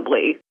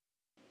unreasonably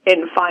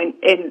in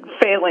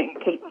failing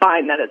to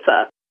find that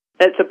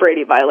it's a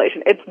Brady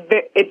violation.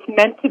 It's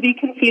meant to be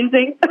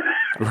confusing,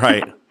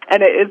 right?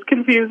 And it is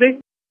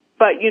confusing.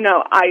 But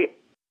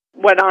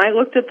when I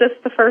looked at this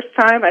the first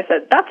time, I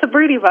said, that's a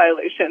Brady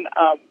violation.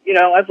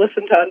 I've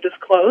listened to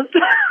Undisclosed.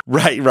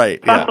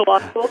 Right. Yeah.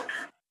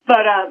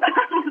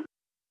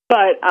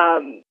 But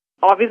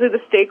obviously the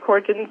state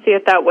court didn't see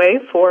it that way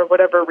for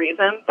whatever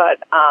reason.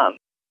 But,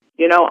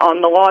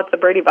 on the law, it's a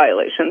Brady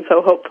violation.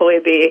 So hopefully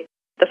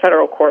the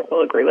federal court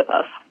will agree with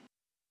us.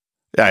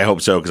 Yeah, I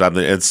hope so, because I'm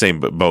in the same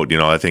boat.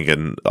 I think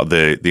in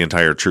the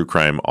entire true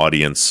crime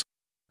audience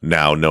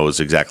now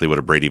knows exactly what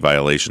a Brady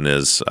violation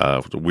is.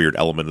 A weird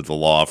element of the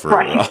law for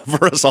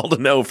us all to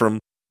know from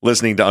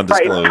listening to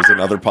Undisclosed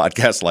and other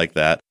podcasts like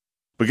that.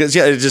 Because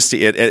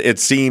it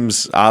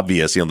seems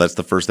obvious. That's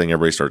the first thing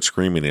everybody starts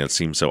screaming, and it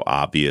seems so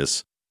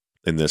obvious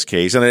in this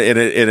case, and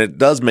it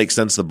does make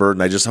sense, the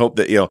burden. I just hope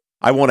that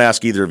I won't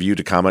ask either of you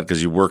to comment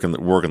because you work in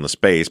the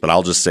space, but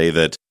I'll just say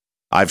that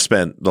I've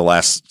spent the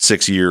last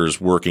 6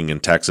 years working in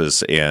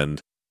Texas, and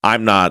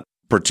I'm not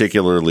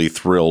particularly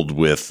thrilled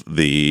with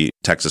the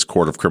Texas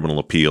Court of Criminal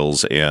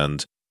Appeals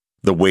and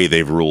the way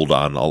they've ruled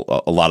on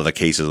a lot of the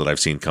cases that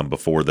I've seen come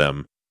before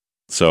them.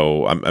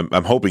 So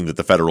I'm hoping that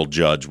the federal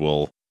judge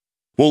will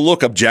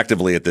look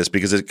objectively at this,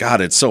 because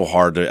it's so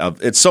hard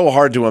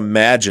to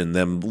imagine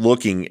them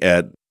looking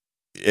at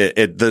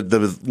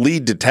the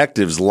lead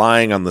detectives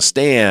lying on the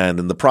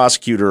stand and the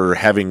prosecutor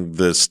having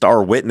the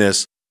star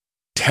witness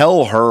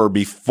tell her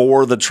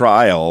before the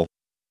trial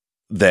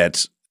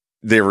that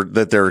they're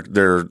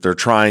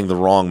trying the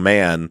wrong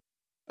man,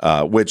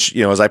 which,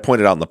 as I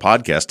pointed out in the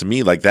podcast, to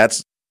me, like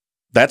that's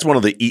one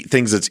of the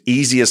things that's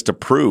easiest to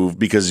prove,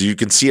 because you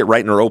can see it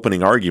right in her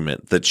opening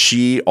argument that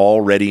she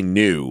already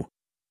knew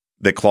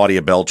that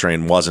Claudia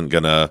Beltran wasn't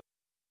gonna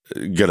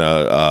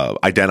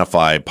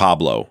identify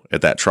Pablo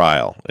at that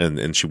trial,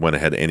 and she went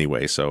ahead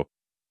anyway. So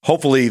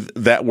hopefully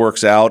that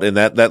works out, and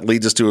that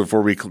leads us to,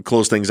 before we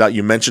close things out,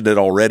 you mentioned it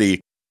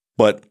already,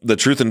 but the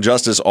Truth and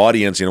Justice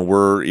audience,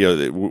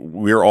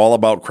 we're all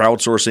about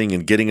crowdsourcing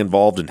and getting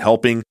involved and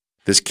helping.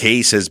 This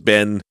case has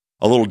been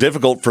a little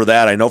difficult for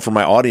that, I know, for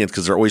my audience,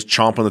 because they're always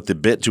chomping at the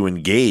bit to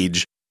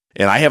engage,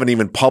 and I haven't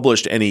even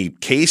published any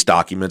case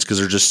documents because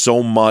there's just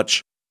so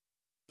much.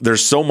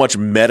 There's so much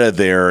meta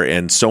there,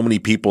 and so many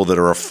people that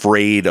are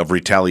afraid of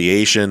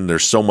retaliation.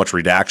 There's so much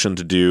redaction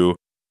to do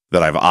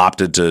that I've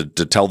opted to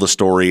tell the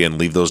story and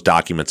leave those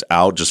documents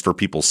out just for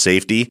people's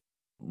safety.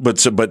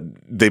 But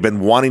they've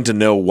been wanting to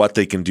know what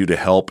they can do to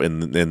help,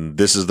 and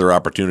this is their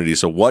opportunity.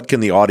 So what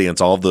can the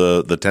audience, all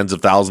the tens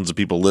of thousands of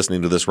people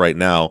listening to this right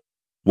now,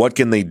 what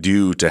can they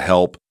do to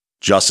help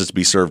justice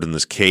be served in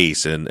this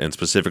case, and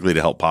specifically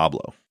to help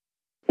Pablo?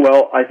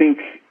 Well, I think,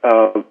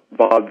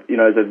 Bob,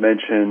 as I've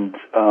mentioned,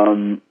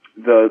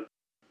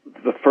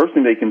 the first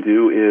thing they can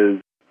do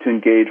is to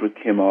engage with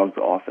Kim Ogg's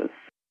office.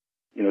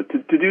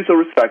 To do so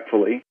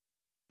respectfully,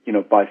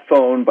 by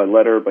phone, by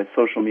letter, by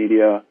social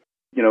media.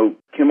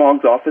 Kim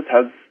Ogg's office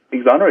has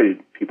exonerated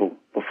people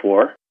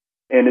before,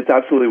 and it's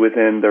absolutely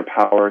within their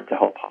power to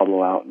help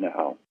Pablo out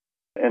now.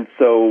 And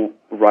so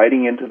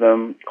writing into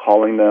them,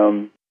 calling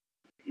them,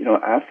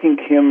 asking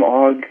Kim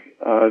Ogg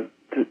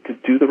to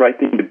do the right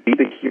thing, to be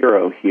the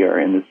hero here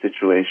in this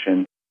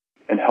situation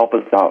and help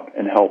us out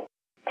and help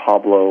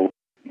Pablo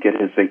get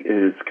his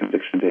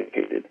conviction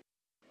vacated.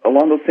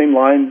 Along those same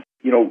lines,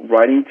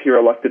 writing to your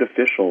elected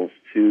officials,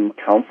 to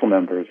council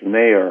members, the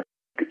mayor,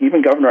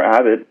 even Governor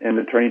Abbott and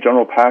Attorney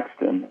General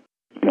Paxton,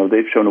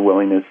 they've shown a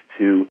willingness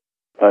to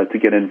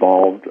get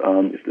involved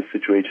if the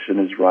situation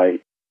is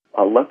right.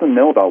 Let them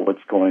know about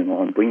what's going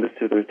on. Bring this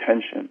to their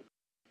attention.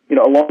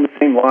 Along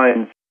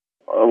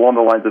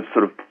the lines of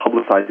sort of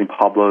publicizing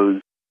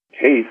Pablo's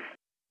case,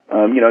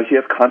 he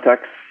has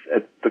contacts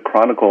at the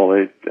Chronicle,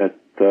 at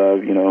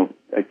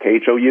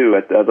KHOU,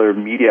 at the other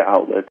media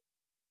outlets.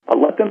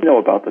 Let them know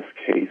about this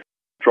case.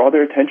 Draw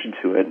their attention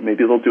to it.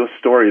 Maybe they'll do a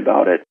story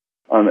about it.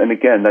 And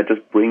again, that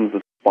just brings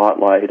a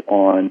spotlight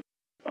on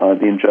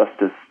the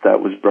injustice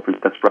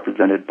that's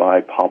represented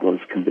by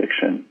Pablo's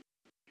conviction.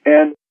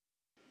 And,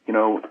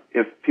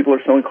 if people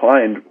are so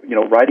inclined,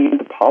 writing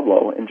into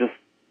Pablo and just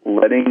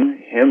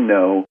letting him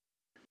know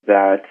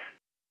that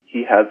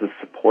he has the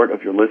support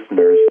of your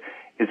listeners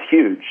is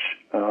huge.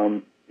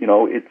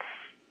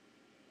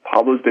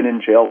 Pablo's been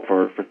in jail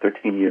for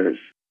 13 years.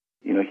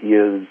 He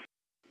is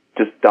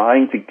just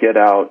dying to get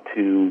out,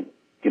 to,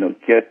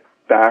 get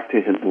back to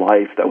his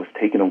life that was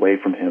taken away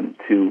from him,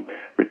 to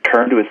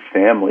return to his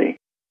family.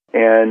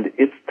 And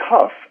it's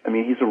tough.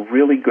 He's a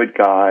really good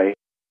guy.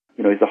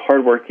 He's a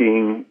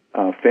hardworking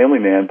family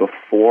man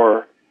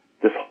before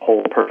this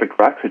whole Perfect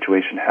Rec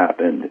situation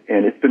happened.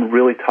 And it's been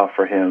really tough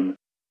for him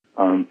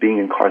being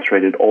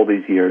incarcerated all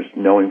these years,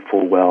 knowing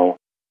full well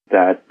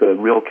that the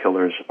real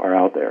killers are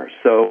out there.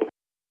 So,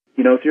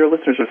 if your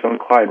listeners are so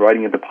inclined,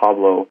 writing into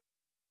Pablo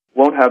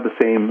won't have the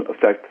same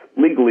effect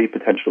legally,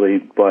 potentially,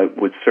 but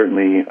would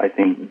certainly, I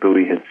think,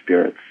 buoy his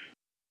spirits.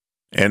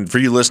 And for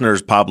you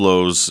listeners,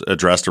 Pablo's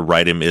address to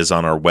write him is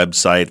on our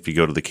website. If you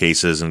go to the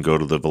cases and go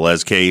to the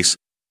Velez case,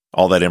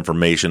 all that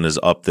information is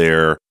up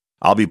there.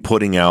 I'll be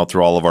putting out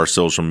through all of our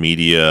social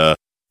media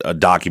a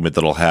document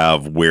that'll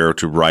have where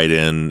to write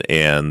in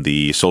and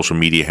the social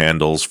media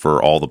handles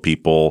for all the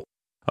people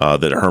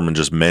that Herman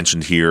just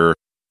mentioned here.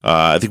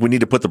 I think we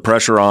need to put the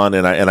pressure on,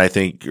 and I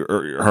think,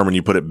 Herman,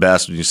 you put it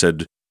best when you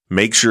said,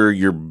 make sure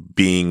you're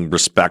being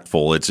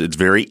respectful. It's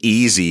very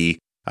easy,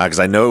 because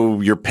I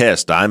know you're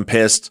pissed. I'm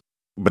pissed,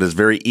 but it's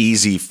very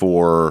easy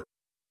for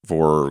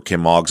Kim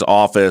Mogg's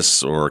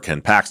office or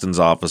Ken Paxton's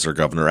office or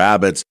Governor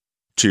Abbott's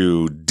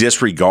to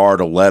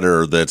disregard a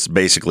letter that's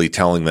basically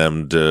telling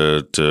them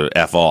to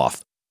F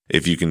off.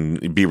 If you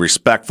can be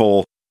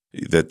respectful,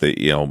 that they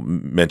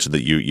mention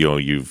that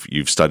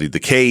you've studied the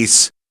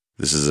case.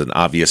 This is an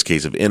obvious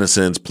case of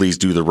innocence. Please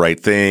do the right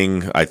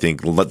thing. I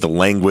think the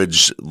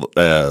language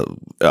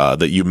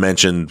that you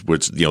mentioned,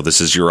 which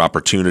this is your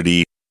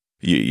opportunity.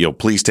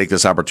 Please take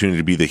this opportunity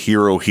to be the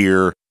hero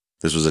here.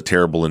 This was a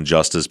terrible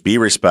injustice. Be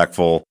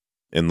respectful,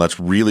 and let's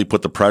really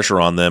put the pressure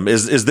on them.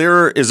 Is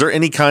there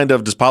any kind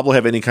of, does Pablo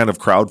have any kind of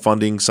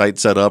crowdfunding site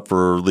set up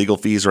for legal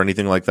fees or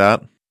anything like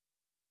that?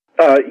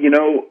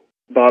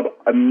 Bob,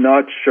 I'm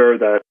not sure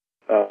that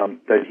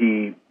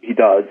he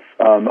does.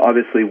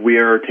 Obviously,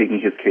 we're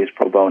taking his case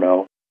pro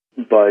bono,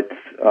 but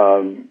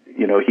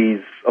he's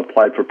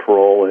applied for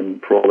parole,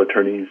 and parole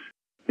attorneys,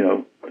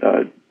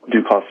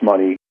 do cost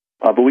money.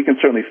 But we can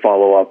certainly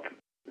follow up.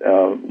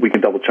 We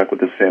can double check with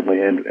his family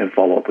and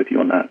follow up with you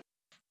on that.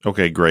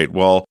 Okay, great.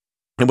 Well,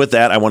 and with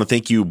that, I want to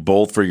thank you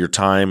both for your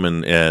time,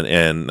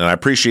 and I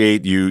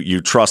appreciate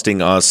you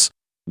trusting us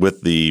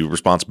with the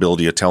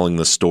responsibility of telling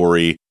the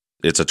story.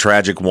 It's a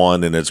tragic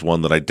one, and it's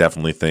one that I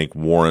definitely think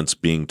warrants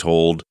being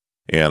told.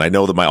 And I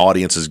know that my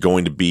audience is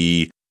going to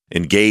be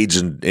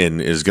engaged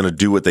and is going to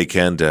do what they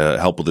can to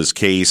help with this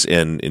case.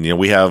 And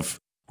we have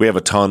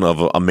a ton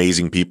of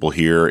amazing people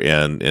here,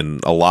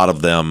 and a lot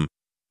of them,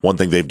 one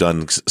thing they've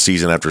done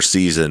season after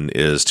season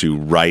is to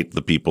write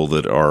the people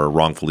that are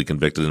wrongfully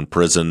convicted in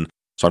prison.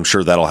 So I'm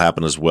sure that'll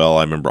happen as well.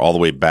 I remember all the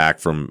way back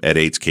from Ed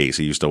Ate's case,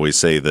 he used to always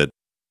say that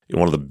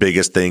one of the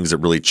biggest things that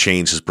really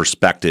changed his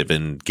perspective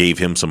and gave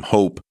him some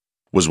hope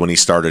was when he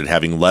started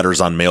having letters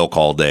on mail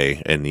call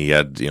day, and he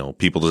had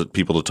people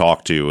to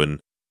talk to, and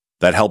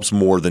that helps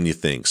more than you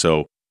think.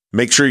 So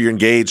make sure you're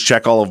engaged.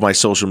 Check all of my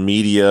social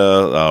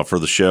media for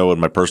the show and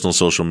my personal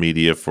social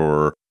media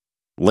for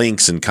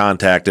links and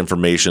contact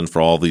information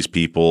for all these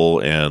people,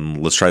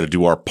 and let's try to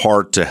do our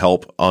part to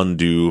help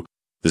undo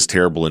this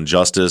terrible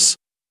injustice.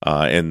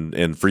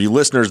 And for you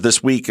listeners,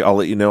 this week I'll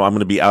let you know I'm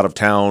going to be out of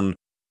town.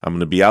 I'm going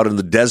to be out in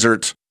the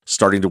desert,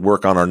 starting to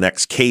work on our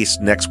next case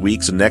next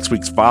week. So next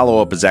week's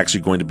follow-up is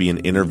actually going to be an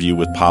interview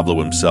with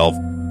Pablo himself,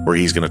 where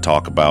he's going to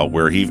talk about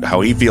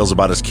how he feels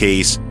about his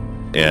case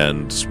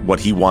and what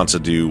he wants to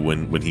do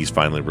when he's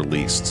finally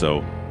released.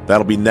 So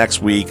that'll be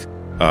next week.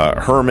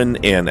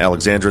 Herman and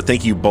Alexandra,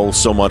 thank you both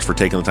so much for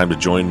taking the time to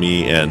join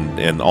me,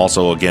 and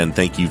also, again,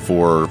 thank you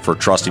for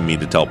trusting me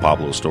to tell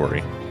Pablo's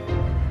story.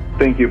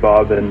 Thank you,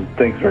 Bob, and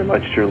thanks very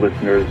much to your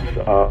listeners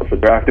for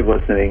their active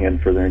listening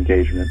and for their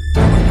engagement.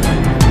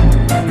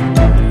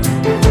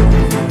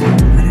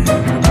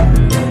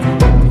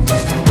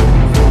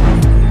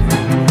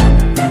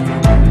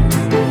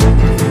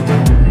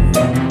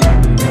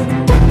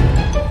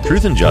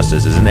 Truth and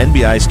Justice is an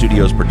NBI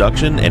Studios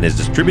production and is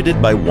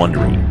distributed by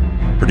Wondery.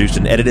 Produced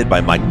and edited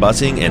by Mike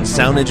Bussing and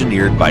sound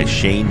engineered by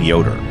Shane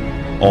Yoder.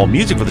 All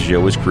music for the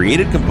show is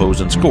created, composed,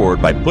 and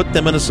scored by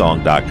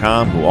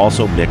PutThemInASong.com, who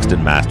also mixed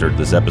and mastered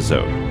this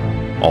episode.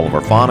 All of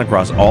our font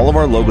across all of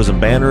our logos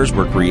and banners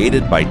were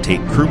created by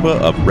Tate Krupa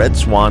of Red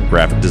Swan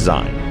Graphic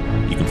Design.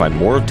 You can find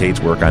more of Tate's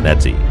work on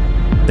Etsy.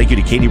 Thank you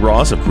to Katie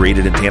Ross of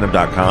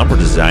CreatedInTandem.com for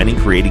designing,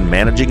 creating,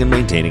 managing, and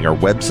maintaining our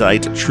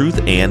website,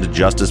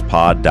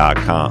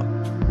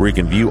 TruthAndJusticePod.com, where you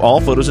can view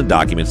all photos and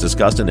documents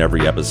discussed in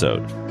every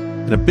episode.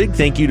 And a big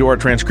thank you to our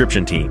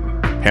transcription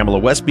team: Pamela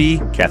Westby,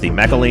 Kathy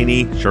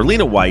McElhaney,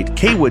 Charlena White,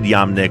 Kaywood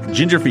Yomnick,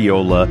 Ginger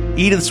Fiola,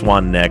 Edith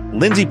Swanneck,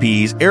 Lindsay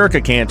Pease, Erica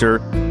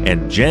Cantor,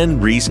 and Jen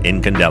Reese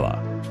Incandela.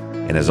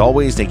 And as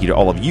always, thank you to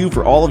all of you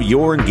for all of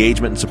your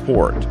engagement and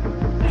support.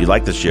 If you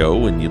like the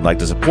show and you'd like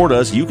to support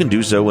us, you can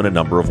do so in a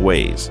number of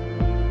ways.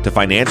 To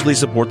financially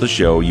support the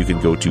show, you can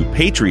go to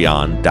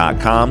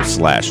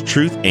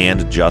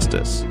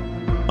patreon.com/truthandjustice.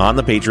 On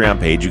the Patreon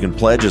page, you can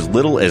pledge as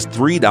little as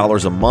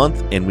 $3 a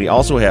month, and we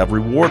also have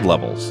reward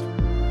levels.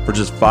 For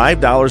just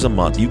 $5 a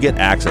month, you get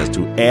access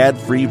to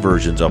ad-free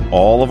versions of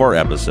all of our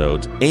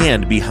episodes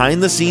and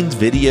behind-the-scenes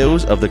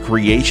videos of the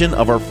creation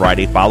of our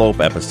Friday follow-up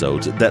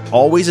episodes that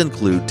always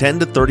include 10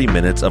 to 30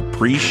 minutes of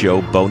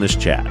pre-show bonus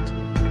chat.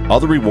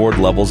 Other reward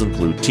levels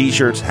include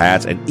t-shirts,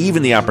 hats, and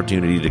even the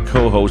opportunity to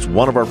co-host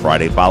one of our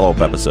Friday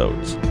follow-up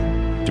episodes.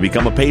 To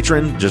become a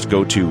patron, just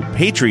go to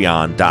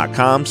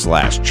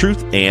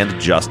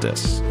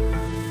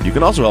patreon.com/truthandjustice. You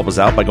can also help us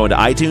out by going to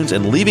iTunes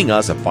and leaving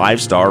us a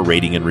 5-star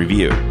rating and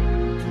review.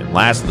 And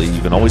lastly,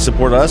 you can always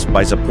support us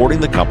by supporting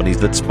the companies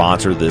that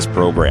sponsor this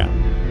program.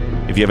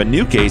 If you have a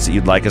new case that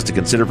you'd like us to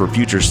consider for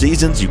future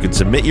seasons, you can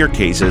submit your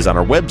cases on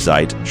our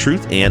website,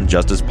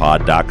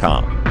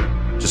 truthandjusticepod.com.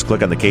 Just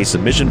click on the case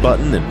submission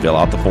button and fill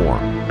out the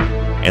form.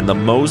 And the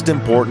most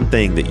important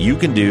thing that you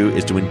can do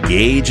is to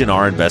engage in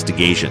our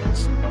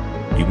investigations.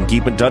 You can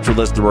keep in touch with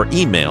us through our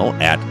email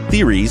at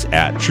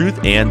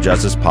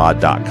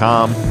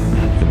theories@truthandjusticepod.com. You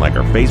can like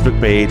our Facebook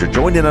page or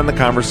join in on the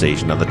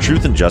conversation on the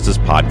Truth and Justice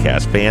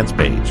Podcast fans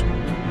page.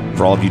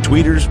 For all of you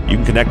tweeters, you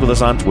can connect with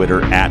us on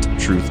Twitter at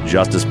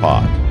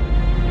TruthJusticePod.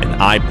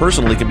 And I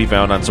personally can be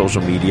found on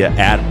social media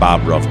at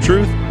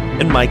BobRuffTruth,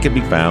 and Mike can be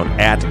found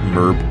at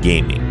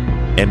MurbGaming.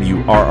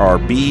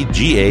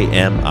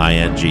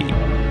 MURRBGAMING.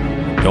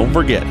 Don't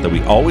forget that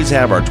we always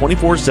have our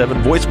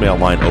 24/7 voicemail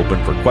line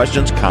open for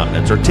questions,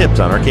 comments, or tips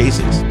on our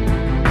cases.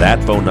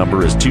 That phone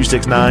number is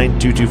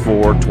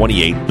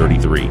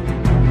 269-224-2833.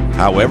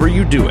 However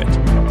you do it,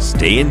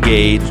 stay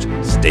engaged,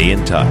 stay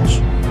in touch.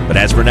 But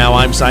as for now,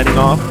 I'm signing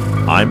off.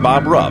 I'm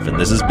Bob Ruff, and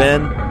this has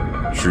been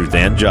Truth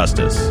and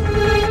Justice.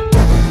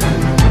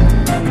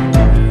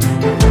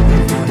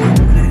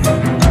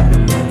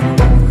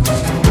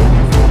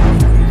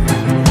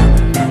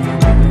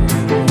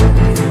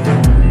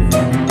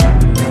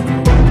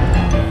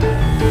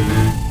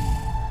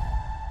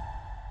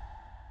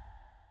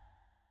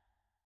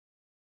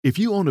 If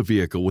you own a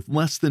vehicle with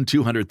less than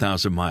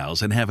 200,000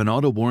 miles and have an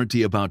auto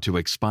warranty about to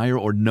expire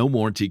or no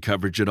warranty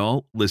coverage at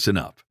all, listen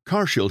up.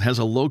 CarShield has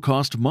a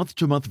low-cost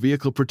month-to-month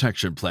vehicle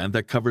protection plan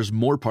that covers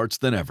more parts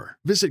than ever.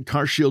 Visit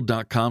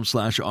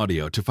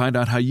carshield.com/audio to find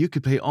out how you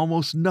could pay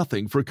almost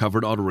nothing for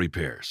covered auto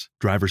repairs.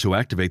 Drivers who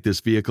activate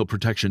this vehicle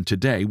protection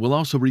today will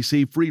also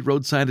receive free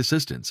roadside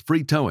assistance,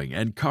 free towing,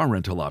 and car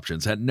rental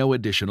options at no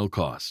additional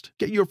cost.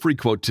 Get your free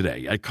quote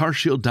today at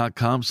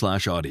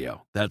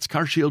carshield.com/audio. That's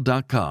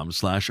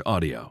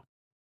carshield.com/audio.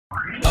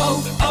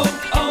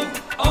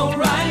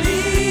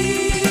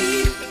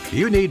 O'Reilly.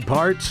 You need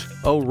parts?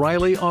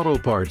 O'Reilly Auto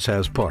Parts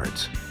has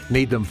parts.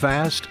 Need them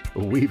fast?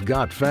 We've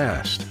got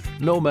fast.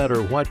 No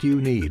matter what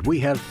you need, we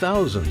have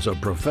thousands of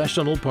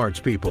professional parts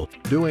people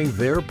doing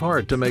their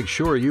part to make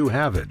sure you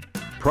have it.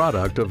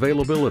 Product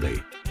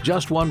availability.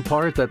 Just one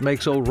part that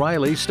makes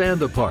O'Reilly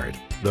stand apart.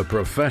 The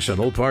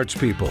professional parts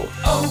people.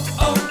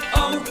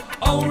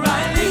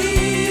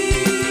 O'Reilly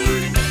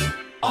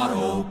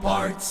Auto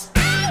Parts.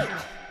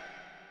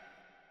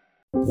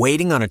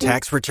 Waiting on a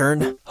tax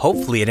return?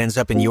 Hopefully it ends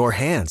up in your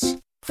hands.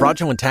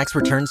 Fraudulent tax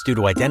returns due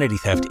to identity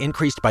theft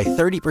increased by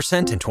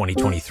 30% in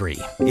 2023.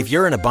 If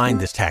you're in a bind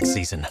this tax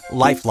season,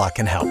 LifeLock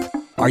can help.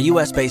 Our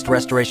U.S.-based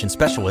restoration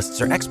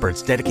specialists are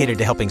experts dedicated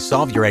to helping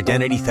solve your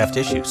identity theft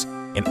issues.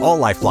 And all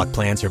LifeLock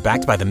plans are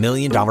backed by the $1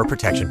 Million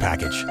Protection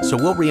Package. So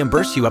we'll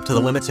reimburse you up to the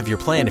limits of your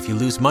plan if you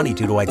lose money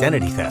due to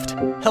identity theft.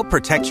 Help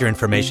protect your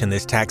information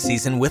this tax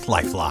season with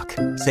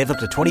LifeLock. Save up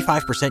to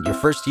 25% your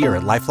first year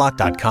at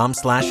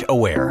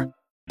LifeLock.com/aware.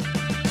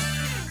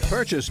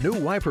 Purchase new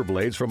wiper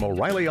blades from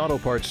O'Reilly Auto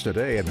Parts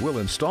today and we'll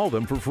install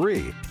them for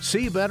free.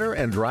 See better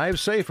and drive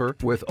safer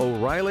with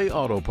O'Reilly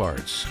Auto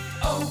Parts.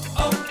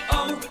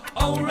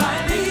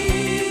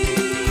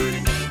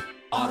 O'Reilly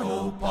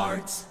Auto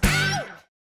Parts.